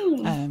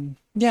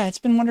 Yeah, it's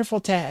been wonderful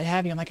to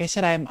have you. And like I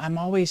said, I'm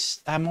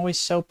always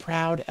so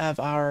proud of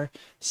our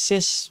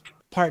cis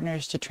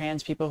partners to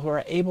trans people who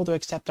are able to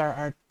accept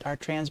our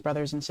trans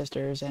brothers and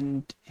sisters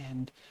and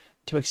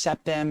to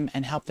accept them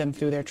and help them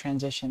through their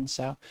transition.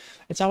 So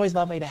it's always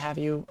lovely to have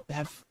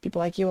people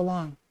like you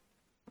along.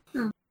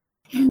 Oh.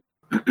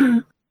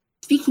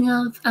 Speaking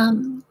of,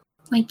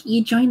 like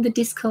you joined the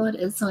Discord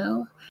as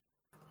well,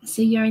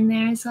 so you're in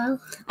there as well.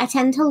 I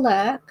tend to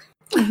lurk,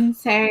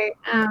 so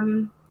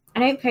I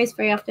don't post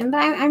very often, but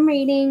I'm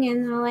reading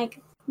and I'll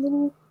like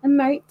little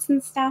emotes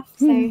and stuff.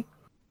 So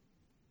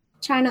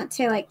try not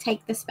to like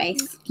take the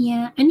space.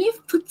 Yeah, and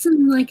you've put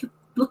some like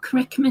book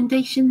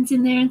recommendations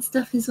in there and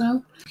stuff as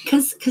well,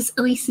 because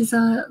Allyce is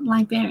a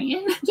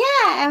librarian. Yeah,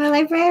 I'm a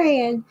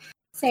librarian.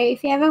 So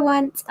if you ever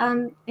want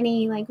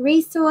any like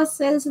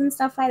resources and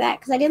stuff like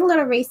that, because I did a lot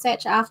of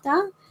research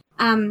after,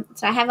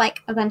 so I have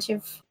like a bunch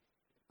of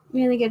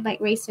really good like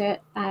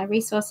research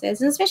resources,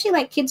 and especially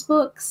like kids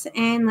books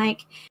and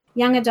like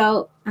young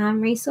adult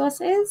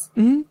resources.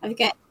 I've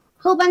got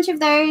a whole bunch of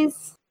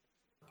those.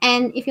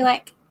 And if you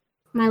like,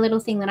 my little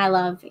thing that I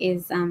love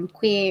is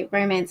queer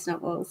romance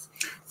novels.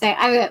 So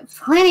I've got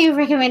plenty of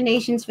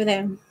recommendations for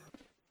them.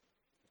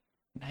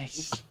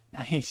 Nice.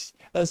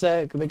 Those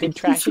are the good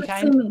trashy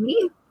kind?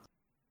 So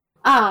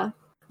Oh,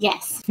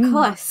 yes, of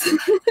course.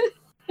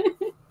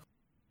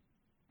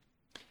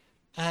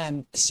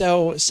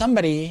 So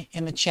somebody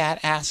in the chat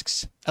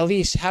asks,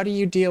 Allyce, how do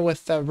you deal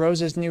with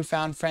Rosa's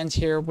newfound friends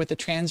here with the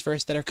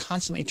transverse that are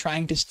constantly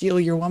trying to steal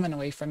your woman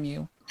away from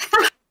you?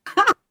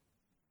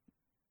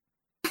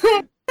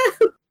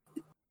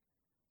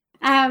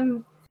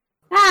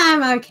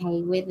 I'm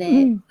okay with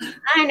it.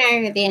 I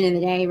know at the end of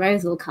the day,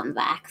 Rose will come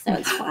back, so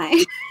it's fine.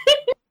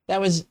 That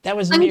was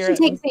Mira.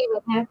 She takes me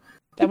with her.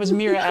 That was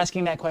Mira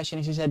asking that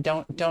question. She said,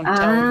 "Don't tell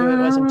who it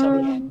was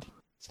until the end."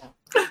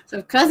 So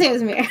of course it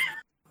was Mira.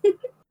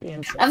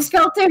 I've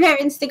scrolled through her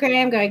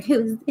Instagram, going,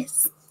 "Who is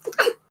this?"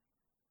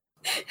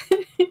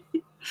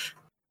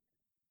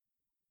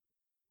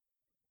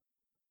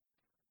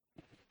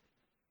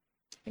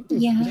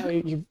 Yeah.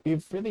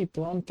 You've really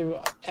blown through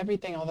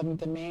everything, all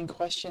the main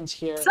questions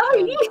here.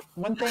 Sorry.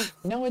 One thing,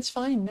 no, it's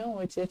fine. No,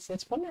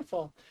 it's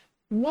wonderful.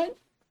 What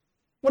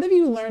have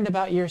you learned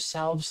about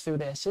yourselves through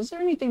this? Is there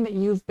anything that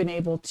you've been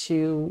able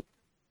to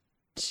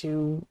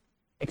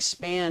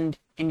expand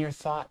in your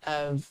thought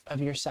of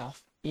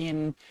yourself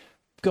in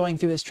going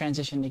through this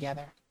transition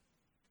together?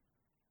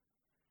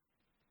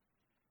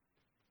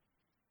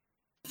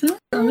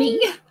 For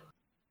me,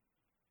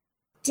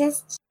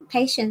 just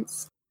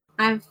patience.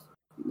 I've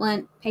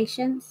learned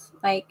patience.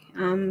 Like,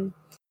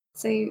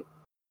 so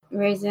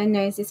Rosa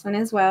knows this one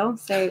as well.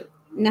 So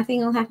nothing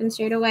will happen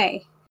straight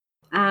away.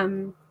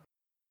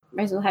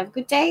 Rosa will have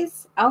good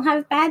days. I'll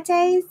have bad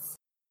days.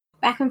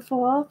 Back and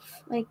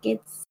forth. Like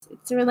it's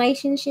a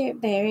relationship.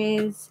 There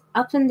is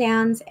ups and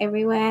downs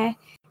everywhere,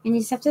 and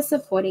you just have to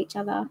support each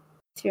other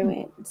through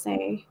it.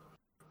 So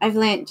I've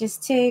learned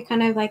just to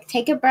kind of like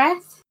take a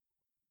breath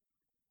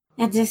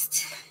and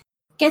just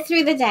get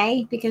through the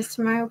day, because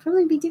tomorrow will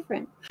probably be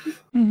different.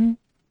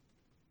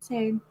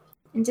 So,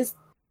 and just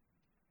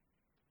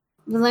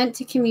learned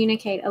to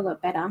communicate a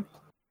lot better.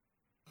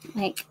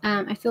 Like,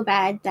 I feel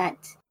bad that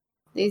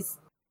those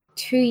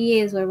 2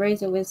 years where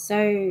Rosa was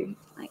so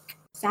like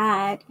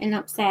sad and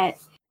upset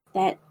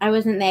that I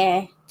wasn't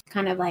there to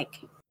kind of like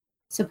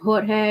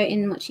support her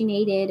in what she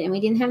needed, and we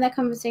didn't have that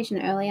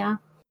conversation earlier,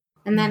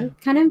 and that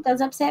kind of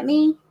does upset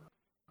me.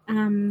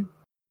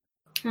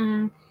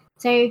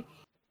 So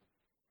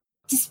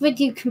just would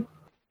you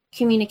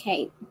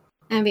communicate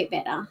a bit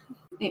better?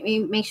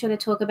 Make sure to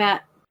talk about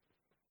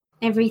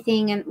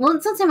everything, and well,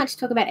 it's not so much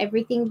talk about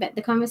everything, but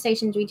the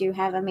conversations we do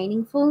have are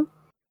meaningful,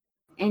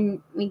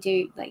 and we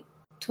do like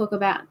talk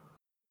about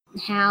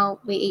how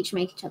we each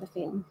make each other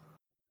feel.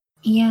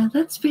 Yeah,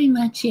 that's pretty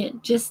much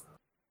it. Just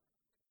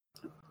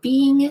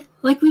being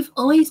like, we've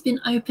always been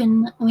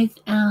open with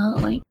our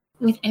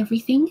with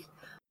everything,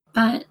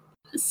 but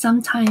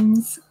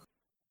sometimes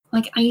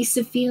Like, I used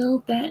to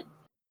feel that,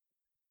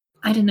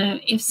 I don't know,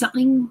 if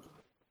something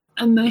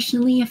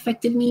emotionally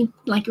affected me,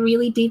 like,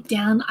 really deep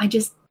down, I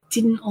just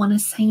didn't want to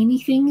say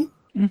anything.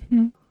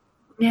 Mm-hmm.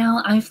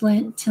 Now I've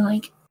learned to,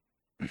 like,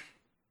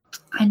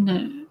 I don't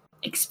know,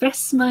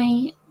 express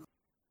my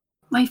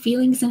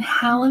feelings and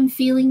how I'm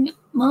feeling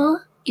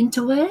more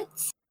into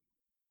words.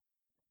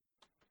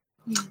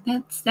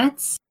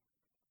 That's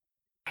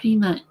pretty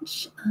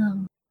much.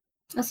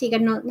 Also, you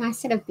got a nice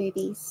set of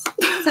boobies.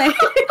 So.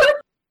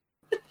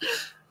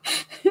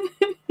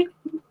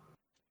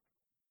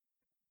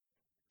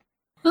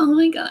 Oh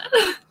my god.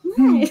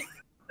 Nice.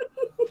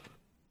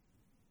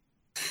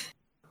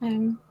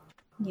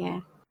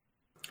 Yeah.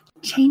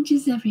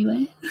 Changes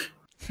everywhere.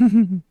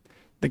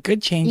 The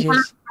good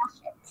changes.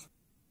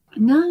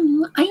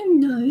 No, I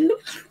know.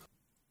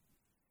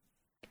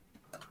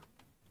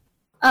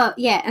 Oh,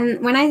 yeah,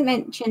 and when I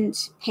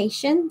mentioned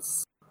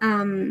patience,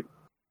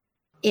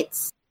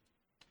 it's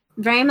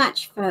very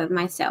much for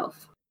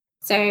myself.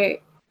 So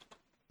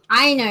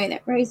I know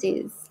that Rose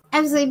is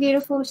absolutely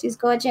beautiful. She's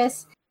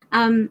gorgeous.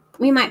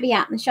 We might be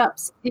out in the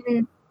shops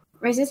and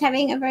Rose is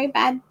having a very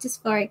bad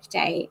dysphoric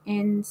day,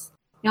 and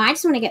I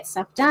just want to get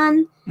stuff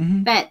done.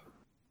 Mm-hmm. But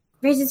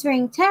Rose is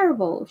feeling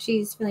terrible.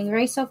 She's feeling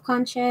very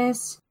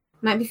self-conscious,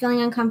 might be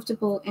feeling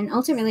uncomfortable, and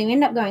ultimately we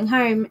end up going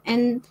home,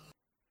 and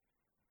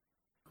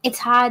it's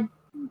hard.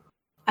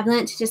 I've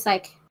learned to just,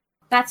 like,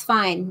 that's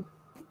fine.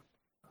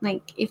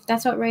 Like, if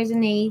that's what Rosa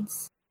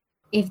needs,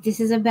 if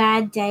this is a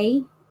bad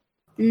day,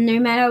 no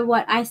matter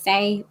what I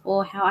say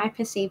or how I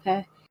perceive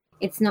her,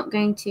 it's not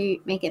going to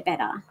make it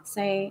better.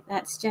 So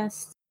that's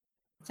just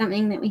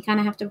something that we kind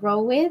of have to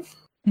roll with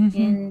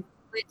and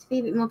learn to be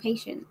a bit more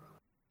patient.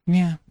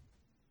 Yeah.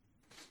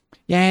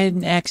 Yeah, I had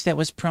an ex that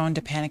was prone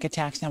to panic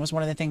attacks. And that was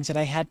one of the things that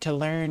I had to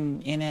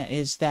learn in it,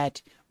 is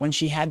that when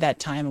she had that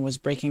time and was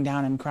breaking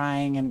down and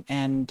crying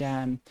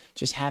and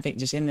just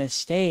in this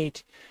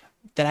state,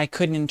 that I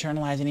couldn't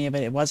internalize any of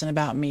it. It wasn't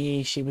about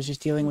me. She was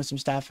just dealing with some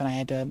stuff, and I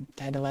had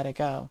to let it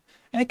go.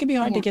 And it can be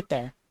hard to get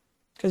there,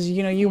 because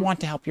you want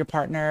to help your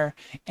partner,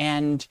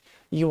 and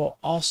you will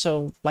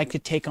also like to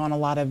take on a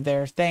lot of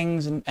their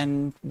things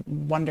and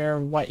wonder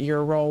what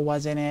your role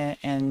was in it,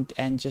 and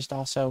just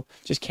also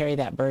just carry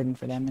that burden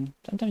for them, and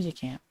sometimes you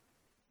can't.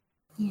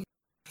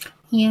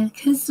 Yeah,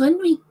 because when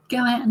we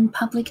go out in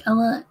public a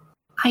lot,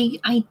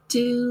 I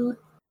do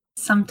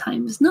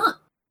sometimes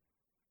not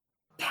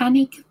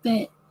panic,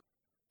 but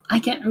I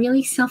get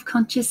really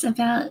self-conscious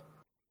about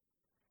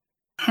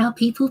how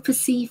people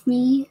perceive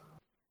me,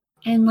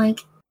 and, like,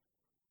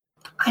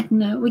 I don't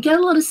know, we get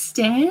a lot of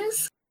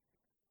stares,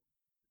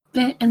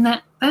 and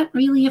that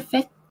really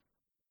affects,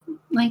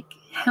 like,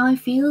 how I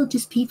feel,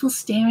 just people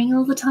staring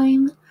all the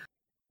time.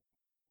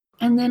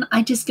 And then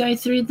I just go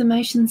through the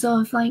motions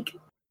of, like,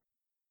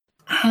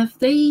 have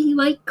they,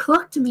 like,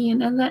 clocked me,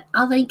 and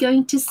are they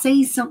going to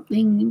say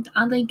something?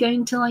 Are they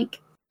going to, like,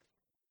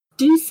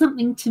 do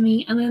something to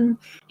me? And then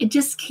it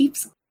just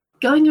keeps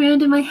going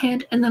around in my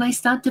head, and then I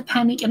start to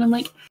panic, and I'm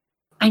like,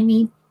 I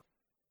need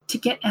to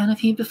get out of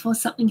here before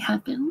something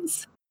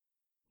happens.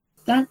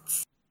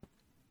 That's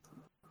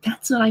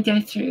what I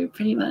go through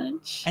pretty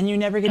much. And you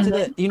never get to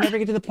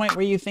the point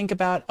where you think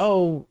about,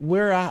 oh,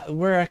 we're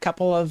a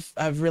couple of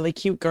really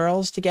cute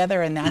girls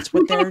together, and that's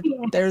what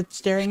they're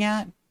staring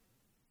at.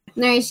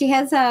 No, she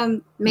has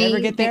me. Never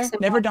get there.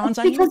 Never dawns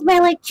on you. Because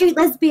we're like cute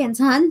lesbians,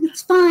 hun.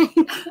 It's fine.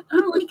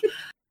 I'm like,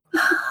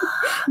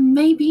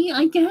 maybe,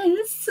 I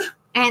guess.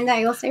 And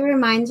I also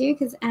remind you,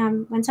 because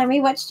one time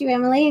we watched you,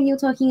 Emily, and you were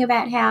talking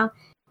about how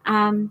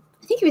I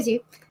think it was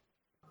you.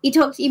 You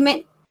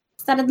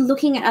started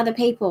looking at other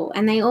people,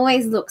 and they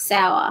always look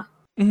sour,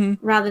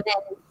 rather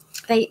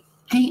than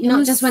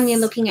not just when they're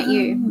looking at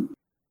you.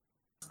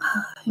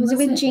 Was it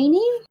with Jeannie?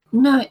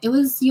 No, it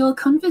was your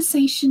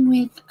conversation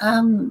with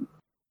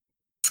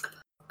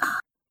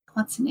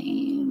what's her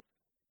name?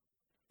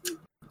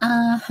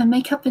 Her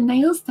makeup and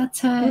nails. That's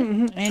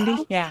her.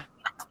 Andy. Yeah.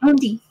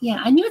 Andy. Yeah,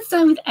 I knew it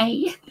started with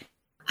A.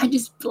 I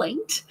just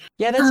blinked.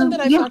 Yeah, that's something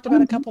I've talked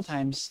about a couple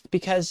times,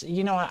 because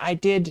I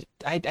did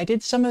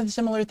some of the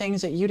similar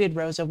things that you did,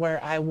 Rosa,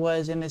 where I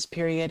was in this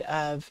period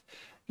of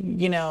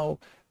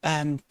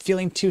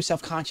feeling too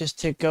self-conscious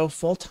to go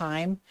full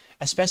time,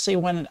 especially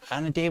on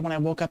a day when I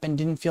woke up and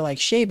didn't feel like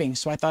shaving.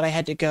 So I thought I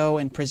had to go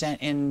and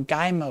present in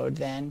guy mode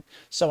then.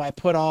 So I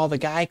put all the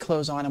guy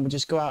clothes on and would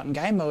just go out in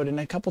guy mode. And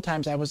a couple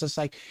times I was just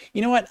like,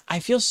 you know what? I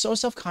feel so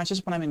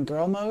self-conscious when I'm in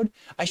girl mode.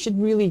 I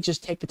should really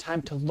just take the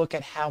time to look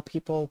at how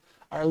people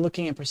are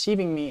looking and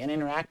perceiving me and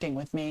interacting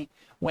with me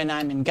when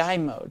I'm in guy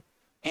mode.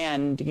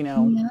 And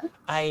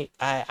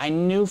I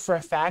knew for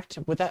a fact,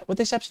 with the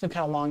exception of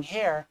kind of long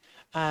hair,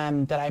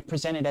 that I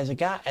presented as a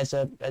guy, as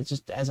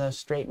a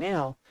straight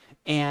male,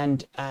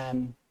 and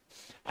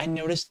I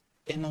noticed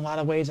in a lot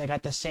of ways I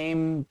got the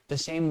same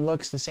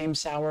looks, the same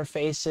sour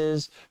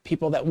faces,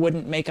 people that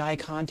wouldn't make eye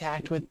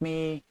contact with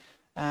me.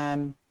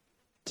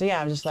 So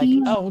yeah, I was just like,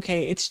 oh,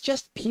 okay, it's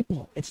just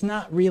people. It's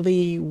not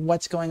really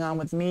what's going on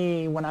with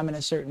me when I'm in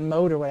a certain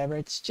mode or whatever.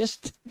 It's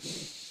just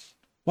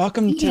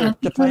welcome to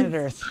the planet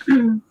Earth.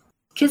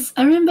 Because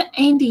I remember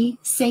Andy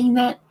saying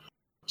that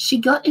she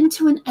got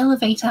into an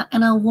elevator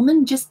and a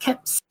woman just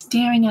kept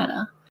staring at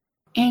her.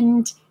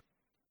 And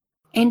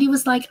Andy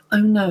was like, oh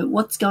no,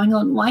 what's going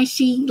on? Why is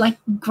she like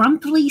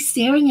grumpily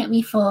staring at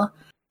me for?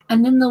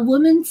 And then the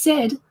woman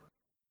said,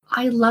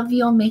 I love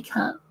your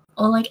makeup.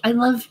 Or like, I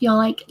love your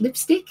like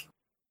lipstick.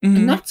 Mm-hmm.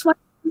 And that's why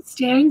she was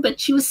staring, but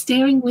she was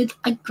staring with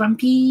a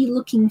grumpy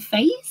looking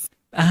face.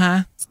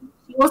 Uh-huh.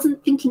 She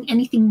wasn't thinking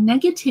anything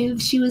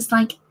negative. She was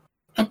like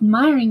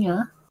admiring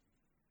her.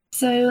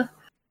 So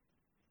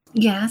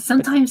yeah,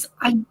 sometimes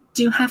I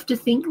do have to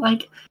think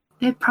like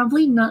they're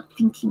probably not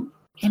thinking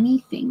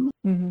anything.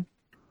 Mm-hmm.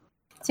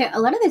 So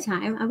a lot of the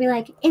time, I'll be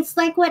like, it's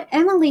like what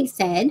Emily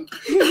said.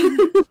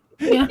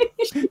 Yeah,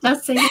 she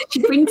does say that.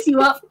 She brings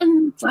you up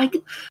and it's like,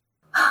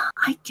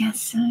 I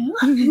guess so.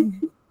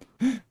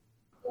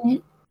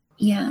 But,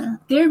 yeah,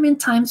 there have been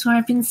times where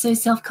I've been so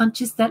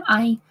self-conscious that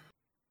I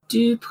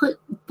do put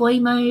boy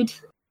mode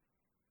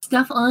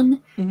stuff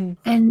on. Mm-hmm.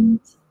 And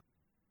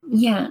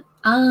yeah,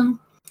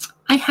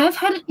 I have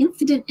had an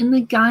incident in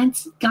the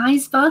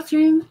guys'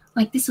 bathroom.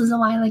 Like this was a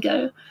while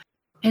ago.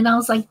 And I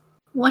was like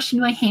washing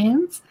my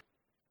hands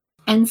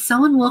and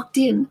someone walked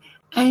in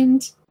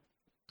and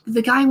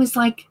the guy was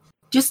like,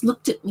 just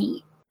looked at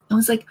me and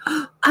was like,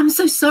 oh, I'm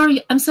so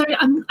sorry.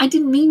 I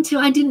didn't mean to.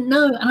 I didn't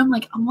know. And I'm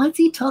like, what's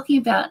he talking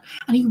about?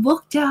 And he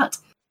walked out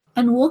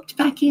and walked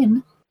back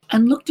in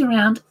and looked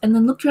around and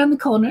then looked around the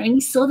corner and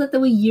he saw that there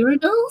were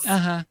urinals.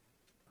 Uh-huh.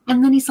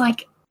 And then he's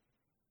like,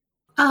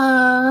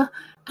 and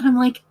I'm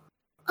like,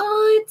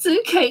 oh, it's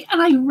okay.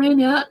 And I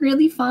ran out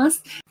really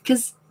fast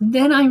because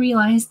then I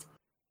realized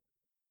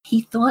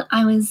he thought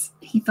I was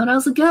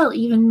a girl,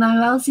 even though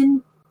I was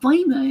in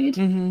boy mode.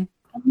 Mm-hmm.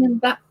 And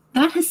then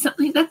that's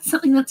something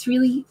that's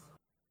really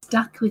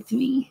stuck with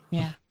me.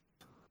 Yeah.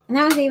 And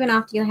that was even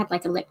after you had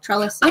like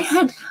electrolysis. I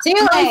had So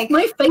you're like,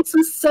 my face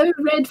was so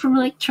red from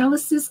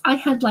electrolysis. I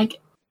had like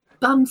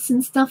bumps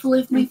and stuff all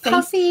over my face.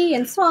 puffy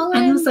and swollen.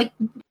 And it was like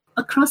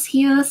across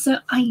here. So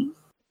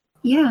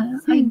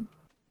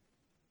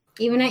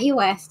even at your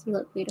worst, you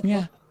look beautiful.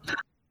 Yeah.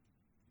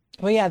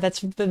 Well, yeah,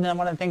 that's one of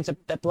the things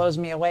that blows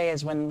me away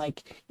is when,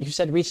 like, you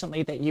said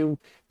recently that you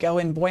go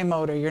in boy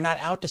mode or you're not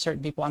out to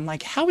certain people. I'm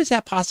like, how is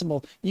that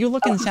possible? You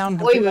look and sound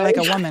completely like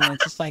a woman.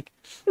 It's just like,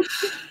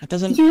 it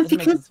doesn't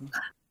make sense to me.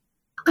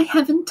 I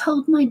haven't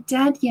told my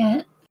dad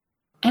yet.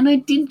 And I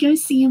did go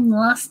see him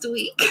last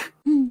week.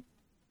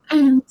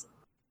 And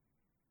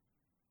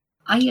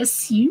I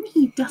assume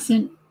he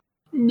doesn't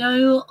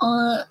know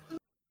or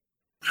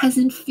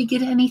hasn't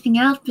figured anything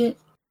out, but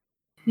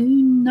who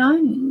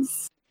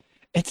knows?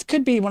 It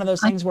could be one of those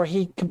things where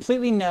he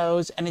completely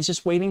knows and is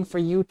just waiting for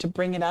you to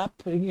bring it up,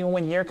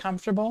 when you're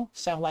comfortable.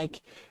 So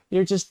like,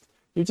 you're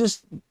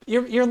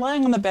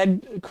lying on the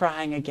bed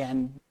crying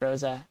again,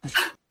 Rosa.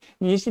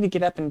 You just need to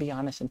get up and be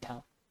honest and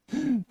tell.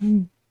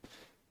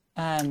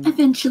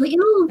 Eventually,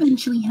 it'll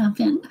eventually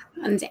happen.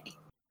 One day.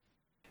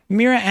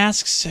 Mira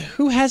asks,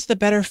 who has the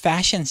better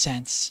fashion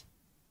sense?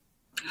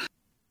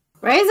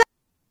 Rosa,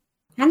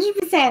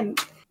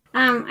 100%.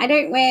 I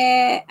don't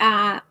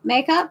wear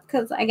makeup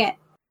because I get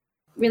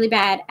really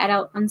bad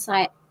adult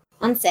onset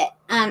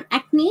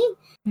acne,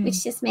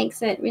 which just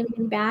makes it really,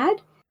 really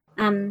bad.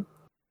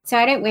 So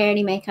I don't wear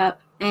any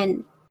makeup,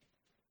 and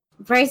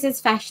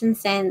Rosa's fashion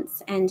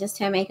sense and just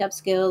her makeup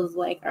skills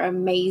are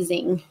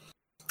amazing.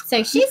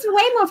 So she's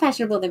way more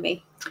fashionable than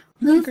me.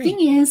 The thing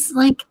is,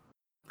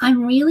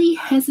 I'm really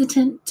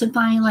hesitant to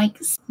buy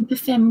super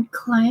femme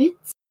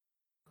clothes,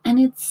 and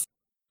it's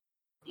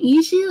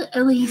usually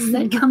Elise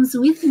that comes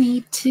with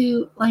me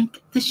to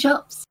the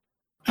shops,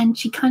 and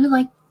she kind of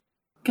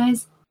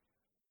goes,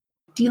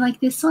 do you like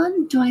this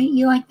one?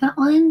 You like that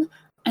one?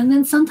 And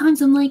then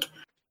sometimes I'm like,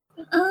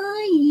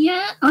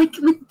 yeah,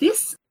 with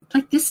this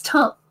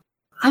top,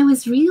 I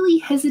was really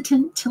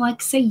hesitant to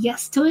say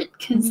yes to it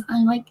because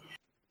I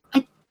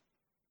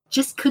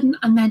just couldn't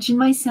imagine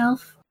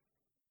myself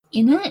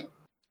in it.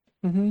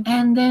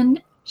 And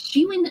then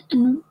she went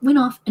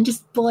off and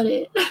just bought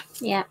it.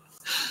 Yeah.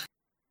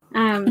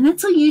 And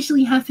that's what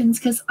usually happens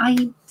because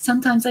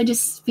sometimes I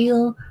just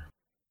feel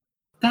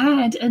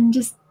bad and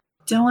just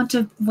don't want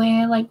to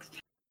wear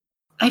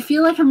I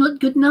feel like I'm not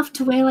good enough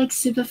to wear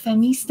super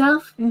femmy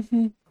stuff.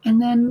 And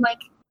then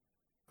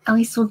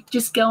Alice will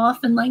just go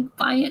off and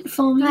buy it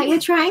for me. We're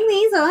trying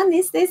these on,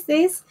 this.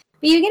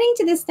 But you're getting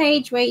to the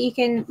stage where you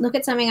can look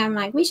at something, I'm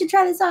like, we should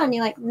try this on.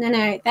 You're like,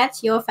 no,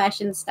 that's your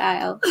fashion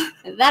style.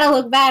 That'll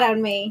look bad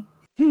on me.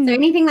 So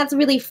anything that's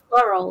really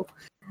floral,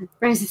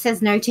 Rosa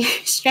says no to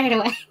straight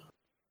away.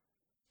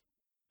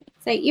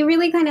 So you're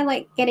really kind of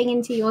getting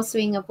into your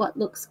swing of what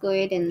looks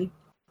good. And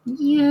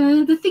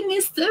yeah, the thing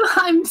is though,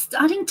 I'm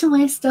starting to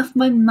wear stuff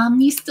my mum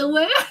used to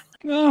wear.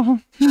 Oh.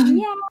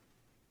 Yeah.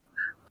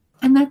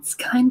 And that's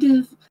kind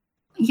of,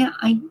 yeah,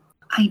 I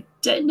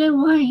don't know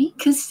why,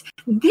 because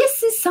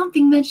this is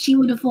something that she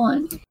would have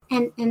worn.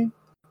 And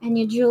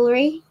your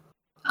jewelry?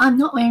 I'm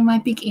not wearing my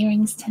big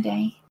earrings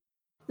today.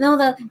 No,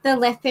 the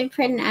leopard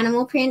print and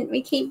animal print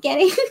we keep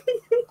getting.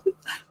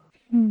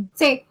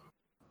 So,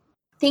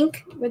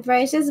 think with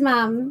Rosa's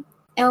mum,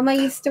 Elma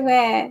used to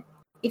wear,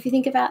 if you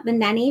think about the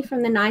nanny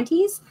from the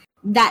 90s,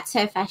 that's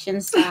her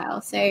fashion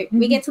style. So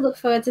we get to look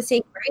forward to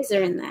seeing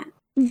Rosa in that.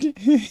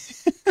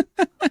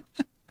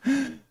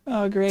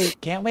 Oh,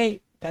 great. Can't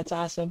wait. That's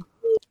awesome.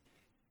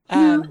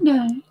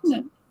 No.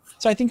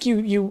 So I think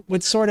you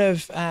would sort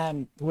of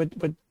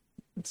would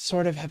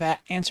sort of have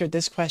answered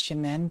this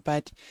question then,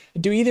 but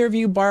do either of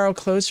you borrow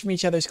clothes from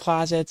each other's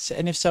closets?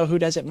 And if so, who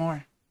does it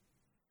more?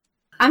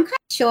 I'm kind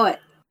of short.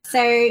 So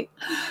I'm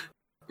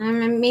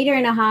 1.5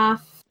 meters.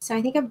 So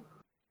I think I'm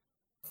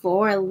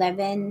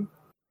 4'11",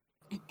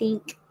 I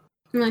think.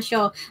 I'm not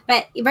sure.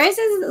 But Rosa's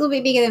a little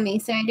bit bigger than me,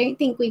 so I don't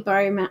think we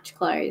borrow much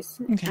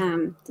clothes.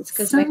 Okay. Just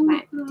because we're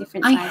quite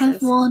different sizes. I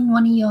have worn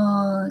one of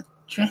your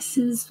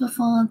dresses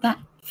before that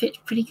fit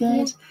pretty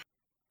good.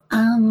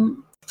 Yeah.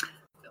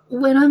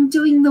 When I'm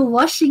doing the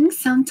washing,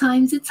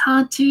 sometimes it's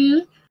hard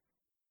to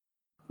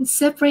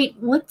separate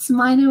what's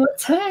mine and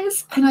what's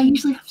hers, and I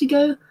usually have to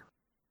go,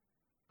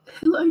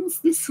 who owns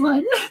this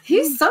one?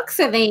 Whose socks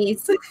are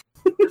these?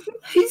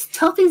 Whose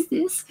top is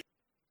this?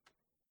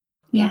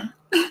 Yeah.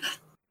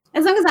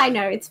 As long as I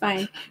know, it's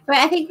fine. But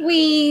I think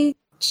we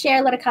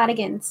share a lot of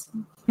cardigans.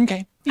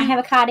 Okay. Yeah. I have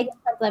a cardigan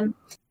problem,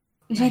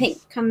 which I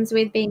think comes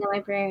with being a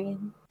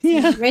librarian. So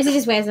Yeah. Rosa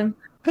just wears them.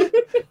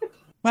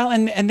 Well,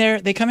 and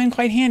they come in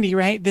quite handy,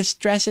 right? This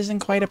dress isn't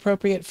quite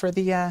appropriate for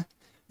the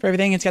for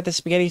everything. It's got the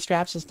spaghetti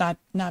straps. It's not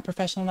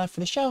professional enough for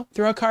the show.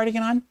 Throw a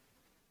cardigan on.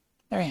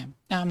 There I am.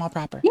 Now I'm all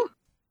proper. Yeah.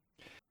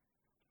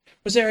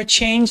 Was there a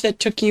change that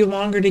took you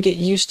longer to get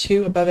used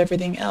to above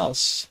everything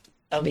else,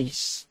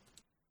 Allyce?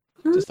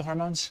 Just the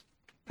hormones?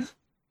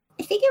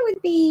 I think it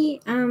would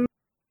be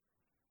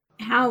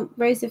how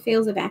Rosa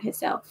feels about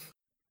herself.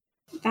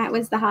 That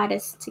was the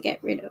hardest to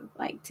get rid of,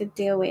 like to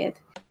deal with,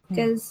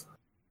 because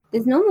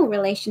there's normal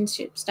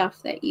relationship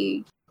stuff that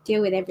you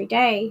deal with every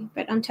day,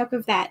 but on top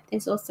of that,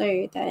 there's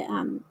also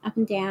the up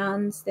and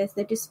downs. There's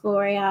the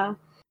dysphoria.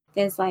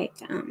 There's like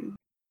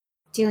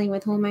dealing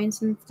with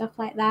hormones and stuff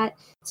like that.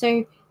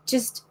 So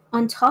just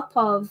on top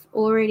of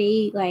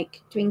already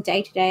like doing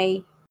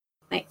day-to-day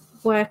like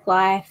work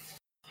life,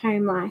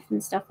 home life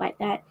and stuff like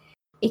that,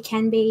 it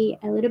can be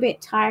a little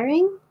bit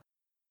tiring.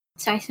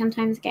 So I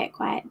sometimes get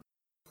quite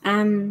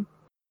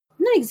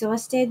not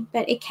exhausted,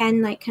 but it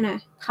can like kind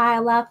of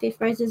pile up if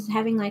Rosa's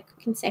having like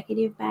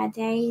consecutive bad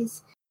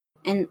days,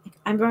 and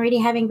I'm already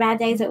having bad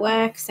days at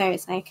work, so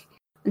it's like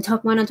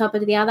one on top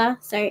of the other.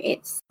 So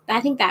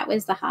I think that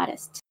was the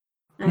hardest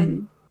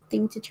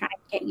thing to try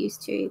and get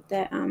used to,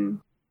 the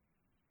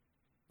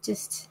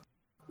just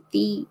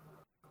the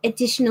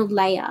additional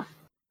layer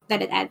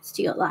that it adds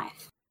to your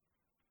life.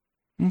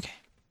 Okay.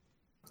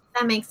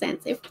 That makes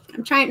sense. If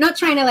I'm not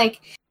trying to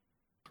like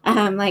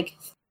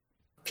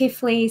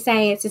piffly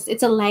say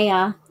it's a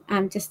layer,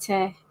 it's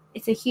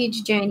a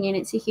huge journey and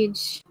it's a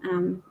huge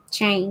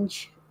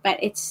change, but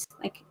it's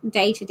like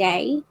day to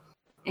day,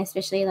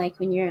 especially like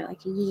when you're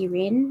like a year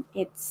in,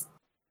 it's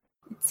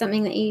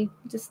something that you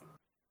just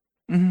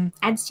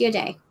adds to your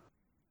day.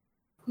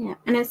 Yeah.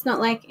 And it's not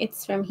like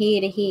it's from here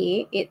to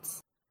here,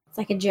 it's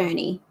like a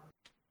journey.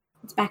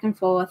 It's back and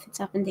forth, it's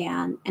up and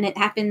down, and it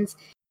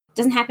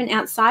doesn't happen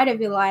outside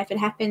of your life, it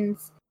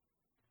happens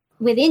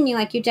within you,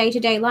 like your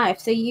day-to-day life.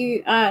 So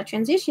you are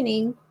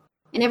transitioning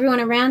and everyone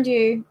around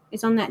you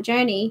is on that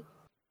journey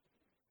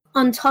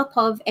on top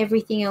of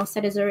everything else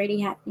that is already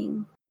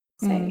happening.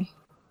 So it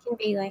can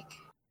be like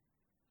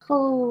a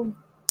whole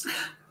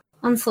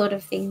onslaught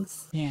of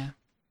things. Yeah.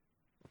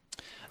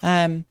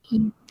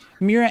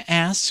 Mira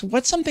asks,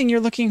 what's something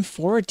you're looking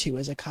forward to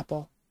as a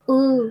couple?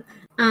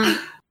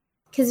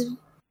 Because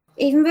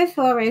even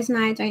before Rose and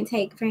I don't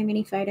take very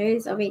many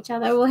photos of each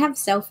other, we'll have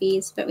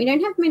selfies, but we don't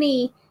have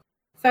many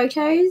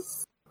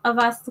photos of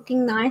us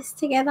looking nice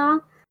together.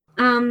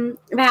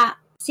 About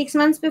 6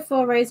 months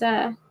before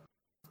Rosa,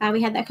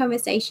 we had that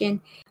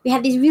conversation. We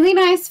had these really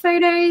nice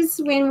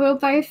photos when we were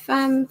both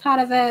part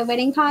of a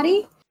wedding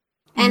party.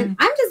 And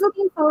I'm just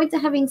looking forward to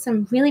having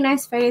some really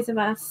nice photos of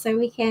us so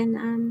we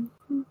can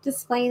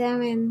display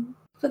them and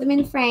put them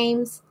in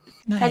frames.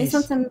 Nice. I just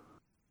want some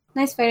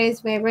nice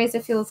photos where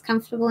Rosa feels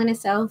comfortable in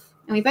herself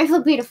and we both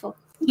look beautiful.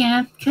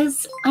 Yeah,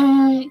 because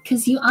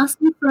you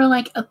asked me for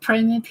like a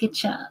promo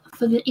picture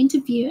for the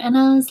interview, and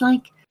I was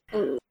like,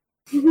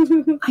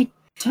 I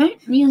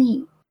don't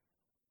really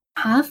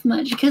have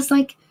much because,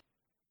 like,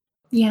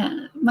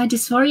 yeah, my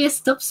dysphoria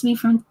stops me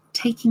from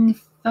taking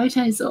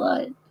photos a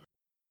lot,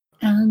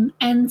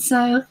 and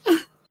so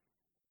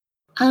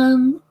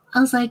I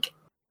was like,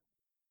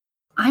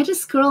 I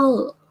just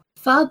scroll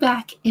far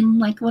back in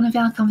like one of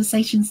our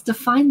conversations to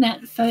find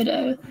that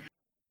photo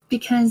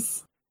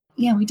because,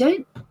 yeah, we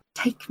don't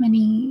take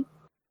many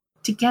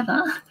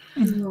together.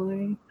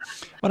 No.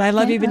 What I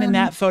love even in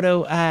that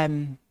photo,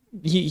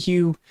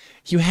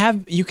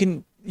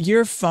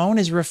 your phone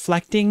is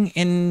reflecting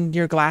in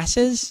your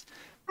glasses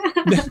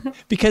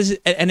because,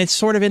 and it's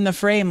sort of in the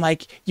frame,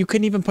 like you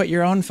couldn't even put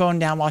your own phone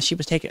down while she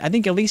was taking, I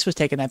think Allyce was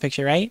taking that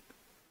picture, right?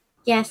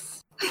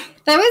 Yes.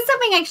 That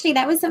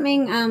was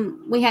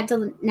something we had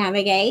to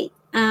navigate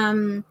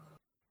in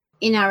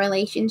our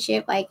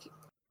relationship. Like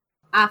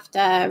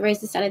after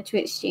Rosa started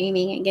Twitch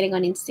streaming and getting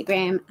on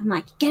Instagram, I'm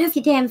like, get off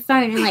your damn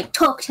phone and like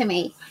talk to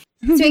me.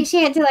 So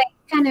she had to like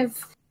kind of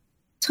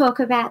talk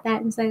about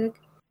that and say, like,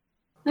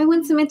 I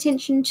want some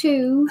attention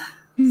too.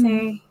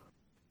 So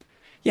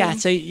yeah,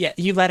 so yeah,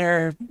 you let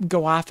her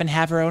go off and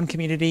have her own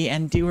community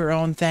and do her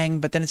own thing,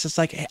 but then it's just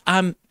like, hey,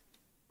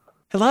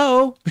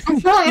 hello,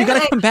 you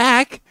gotta come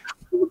back.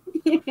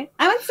 I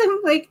want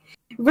some like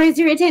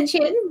Rosa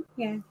attention.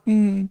 Yeah.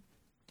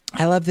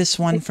 I love this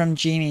one from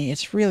Jeannie.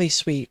 It's really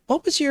sweet.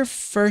 What was your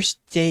first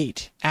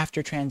date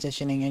after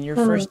transitioning and your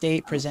first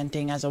date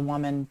presenting as a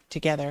woman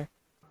together?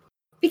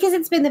 Because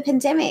it's been the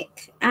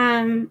pandemic,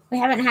 we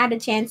haven't had a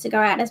chance to go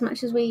out as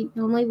much as we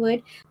normally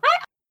would. I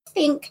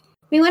think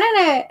we went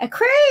on a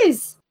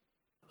cruise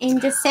in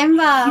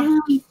December. Yeah,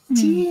 we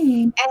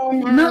did.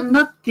 And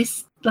not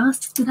this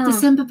last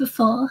December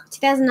before.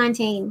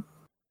 2019.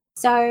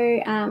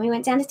 So we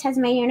went down to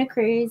Tasmania on a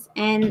cruise,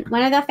 and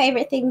one of our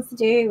favourite things to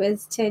do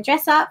was to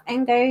dress up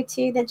and go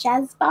to the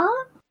jazz bar.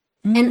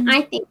 And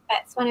I think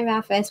that's one of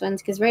our first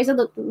ones because Rosa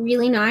looked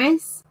really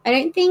nice. I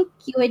don't think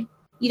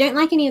you don't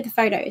like any of the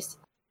photos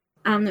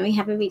that we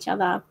have of each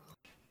other.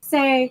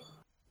 So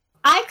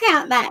I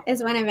count that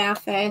as one of our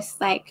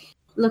first, like,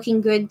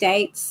 looking good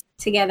dates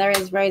together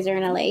as Rosa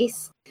and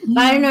Allyce. Yeah.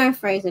 But I don't know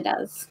if Rosa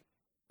does.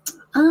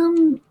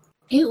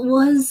 It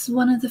was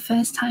one of the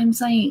first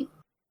times I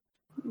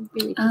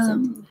Really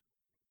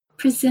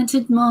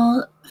presented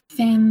more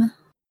femme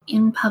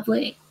in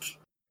public.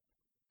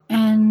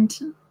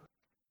 And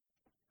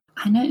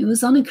I know it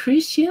was on a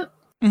cruise ship.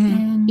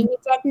 And in your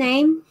dead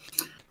name?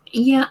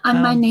 Yeah,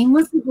 my name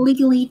wasn't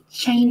legally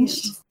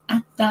changed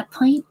at that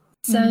point.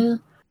 So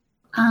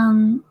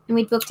and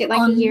we booked it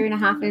like a year and a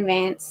half in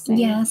advance. So.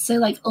 Yeah, so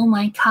like all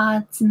my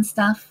cards and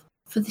stuff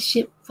for the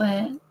ship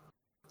were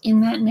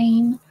in that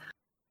name.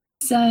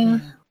 So,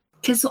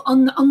 because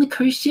on the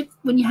cruise ship,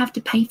 when you have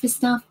to pay for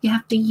stuff, you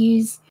have to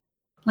use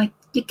like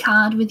your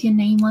card with your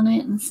name on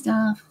it and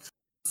stuff.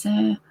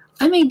 So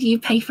I made you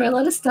pay for a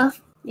lot of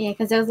stuff. Yeah,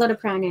 because there was a lot of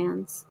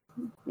pronouns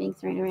being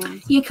thrown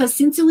around. Yeah, because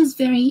since it was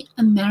very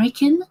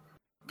American,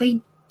 they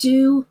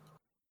do.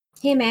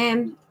 Here,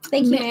 ma'am.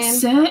 Thank you, ma'am.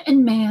 Sir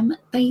and ma'am.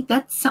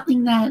 That's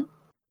something that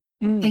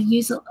they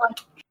use. Like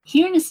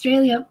here in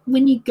Australia,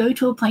 when you go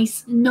to a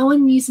place, no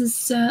one uses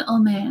sir or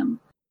ma'am.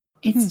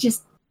 It's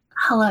just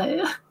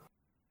hello.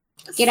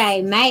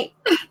 G'day, mate.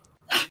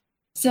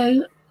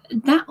 So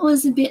that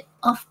was a bit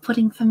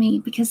off-putting for me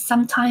because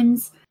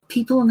sometimes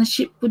people on the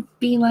ship would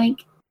be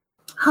like,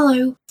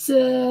 hello,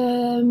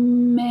 sir,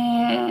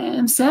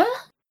 ma'am, sir?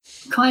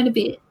 Quite a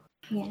bit.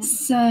 Yeah.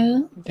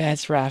 So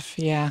that's rough,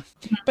 yeah.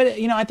 But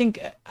I think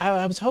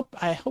I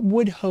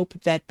would hope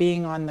that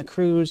being on the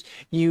cruise,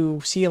 you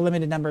see a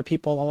limited number of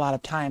people a lot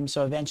of times,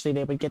 so eventually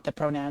they would get the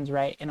pronouns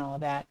right and all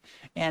of that.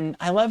 And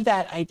I love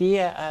that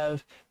idea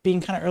of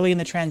being kind of early in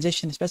the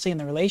transition, especially in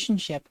the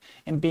relationship,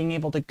 and being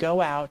able to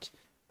go out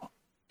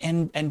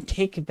and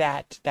take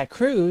that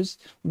cruise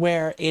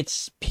where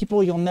it's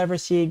people you'll never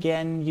see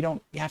again. You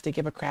don't have to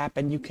give a crap,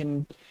 and you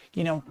can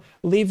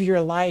live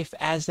your life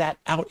as that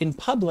out in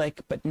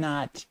public, but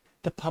not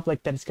the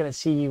public that's going to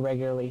see you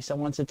regularly. So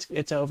once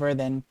it's over,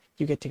 then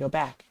you get to go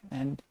back,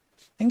 and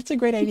I think it's a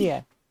great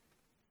idea.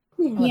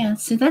 Yeah,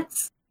 so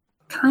that's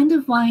kind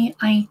of why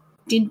I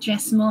did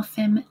dress more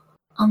femme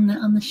on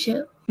the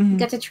ship.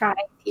 Got to try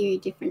a few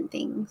different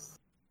things.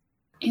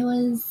 It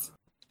was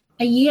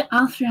a year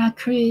after our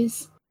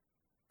cruise.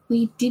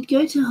 We did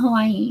go to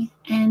Hawaii,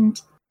 and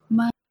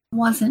mine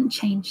wasn't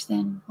changed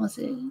then, was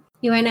it?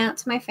 You went out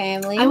to my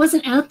family. I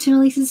wasn't out to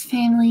Elise's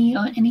family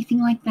or anything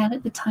like that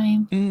at the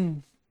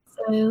time.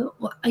 So,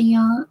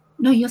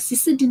 your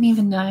sister didn't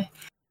even know.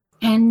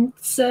 And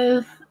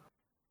so,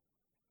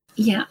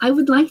 yeah, I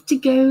would like to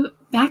go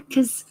back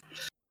because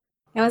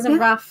that was a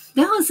rough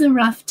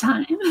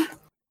time.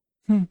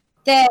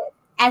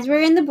 As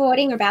we're in the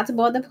boarding, we're about to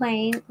board the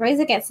plane,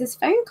 Rosa gets this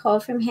phone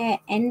call from her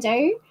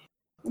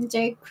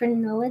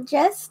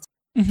endocrinologist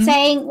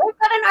saying, we've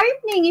got an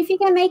opening. If you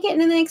can make it in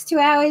the next 2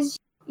 hours,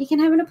 you can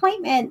have an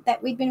appointment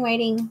that we'd been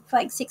waiting for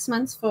like 6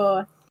 months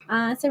for.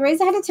 So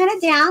Rosa had to turn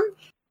it down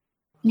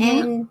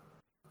and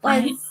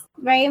was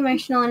very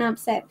emotional and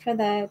upset for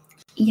the...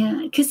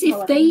 Yeah, because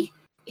if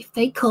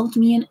they called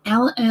me an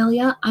hour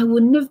earlier, I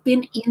wouldn't have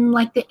been in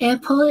like the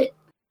airport,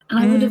 and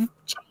I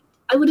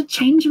would have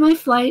changed my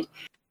flight,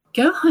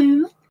 go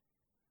home,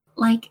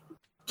 like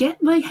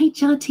get my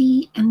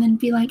HRT, and then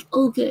be like,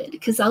 all good,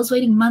 because I was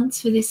waiting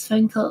months for this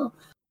phone call.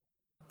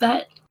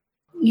 But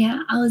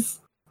yeah, I was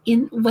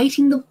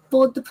waiting to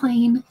board the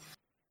plane,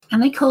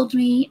 and they called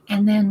me,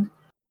 and then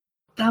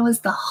that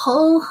was the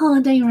whole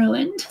holiday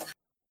ruined.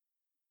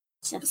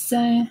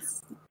 So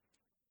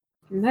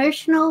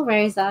emotional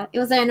Rosa. It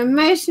was an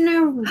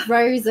emotional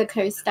Rosa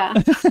coaster.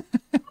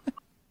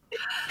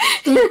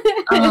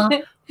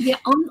 Yeah,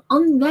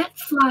 on that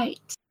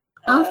flight,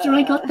 after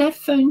I got that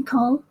phone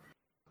call,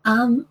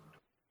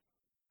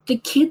 the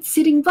kid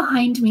sitting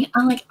behind me,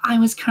 I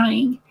was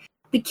crying.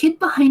 The kid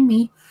behind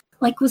me,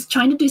 was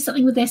trying to do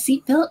something with their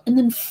seatbelt and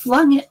then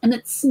flung it, and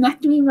it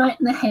smacked me right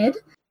in the head.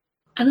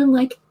 And I'm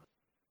like,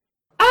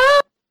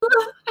 ah,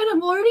 and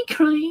I'm already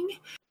crying.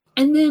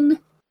 And then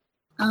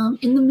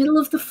in the middle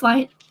of the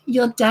flight,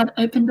 your dad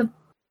opened the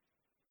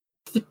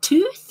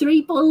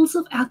 2-3 bottles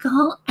of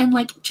alcohol and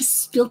like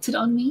just spilt it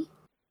on me.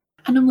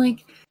 And I'm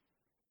like,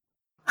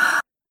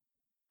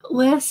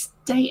 worst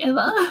day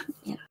ever.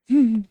 Yeah.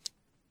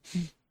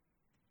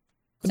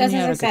 But So then you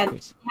as had I a said, good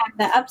cruise. you have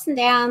the ups and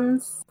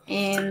downs,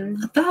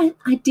 and But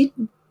I did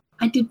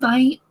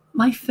buy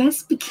my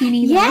first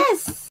bikini there.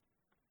 yes,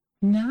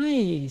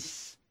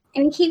 Nice.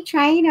 and we keep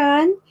trying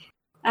on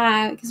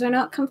because we're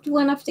not comfortable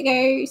enough to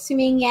go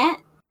swimming yet.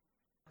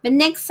 But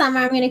next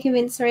summer, I'm going to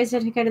convince Rosa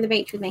to go to the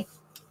beach with me.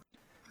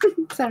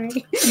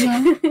 Sorry.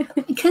 Yeah.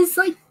 Because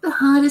like the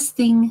hardest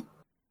thing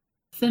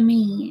for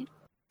me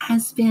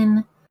was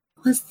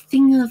the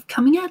thing of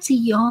coming out to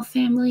your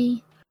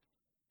family,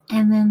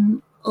 and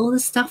then all the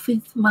stuff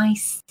with my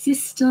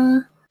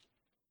sister,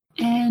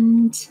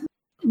 and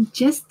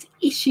just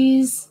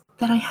issues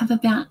that I have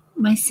about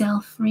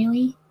myself,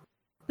 really.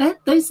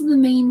 Those are the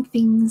main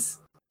things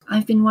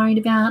I've been worried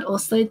about, or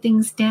slowed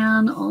things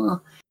down,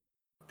 or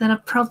that are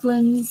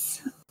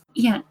problems.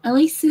 Yeah,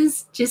 Allyce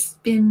has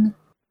just been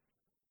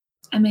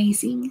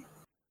amazing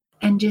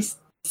and just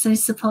so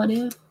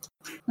supportive.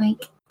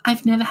 Like,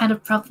 I've never had a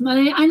problem.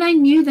 And I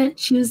knew that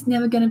she was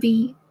never going to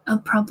be a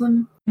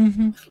problem.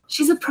 Mm-hmm.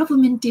 She's a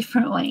problem in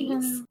different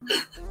ways.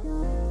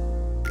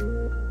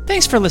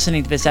 Thanks for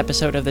listening to this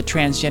episode of The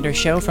Transgender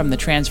Show from the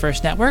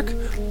Transverse Network.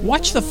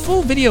 Watch the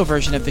full video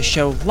version of the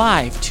show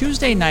live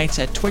Tuesday nights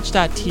at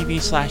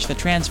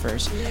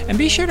twitch.tv/thetransverse, and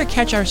be sure to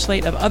catch our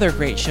slate of other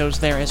great shows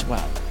there as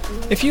well.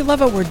 If you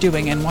love what we're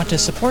doing and want to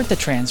support The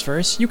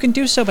Transverse, you can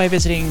do so by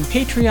visiting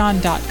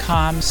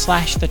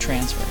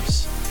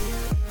patreon.com/thetransverse.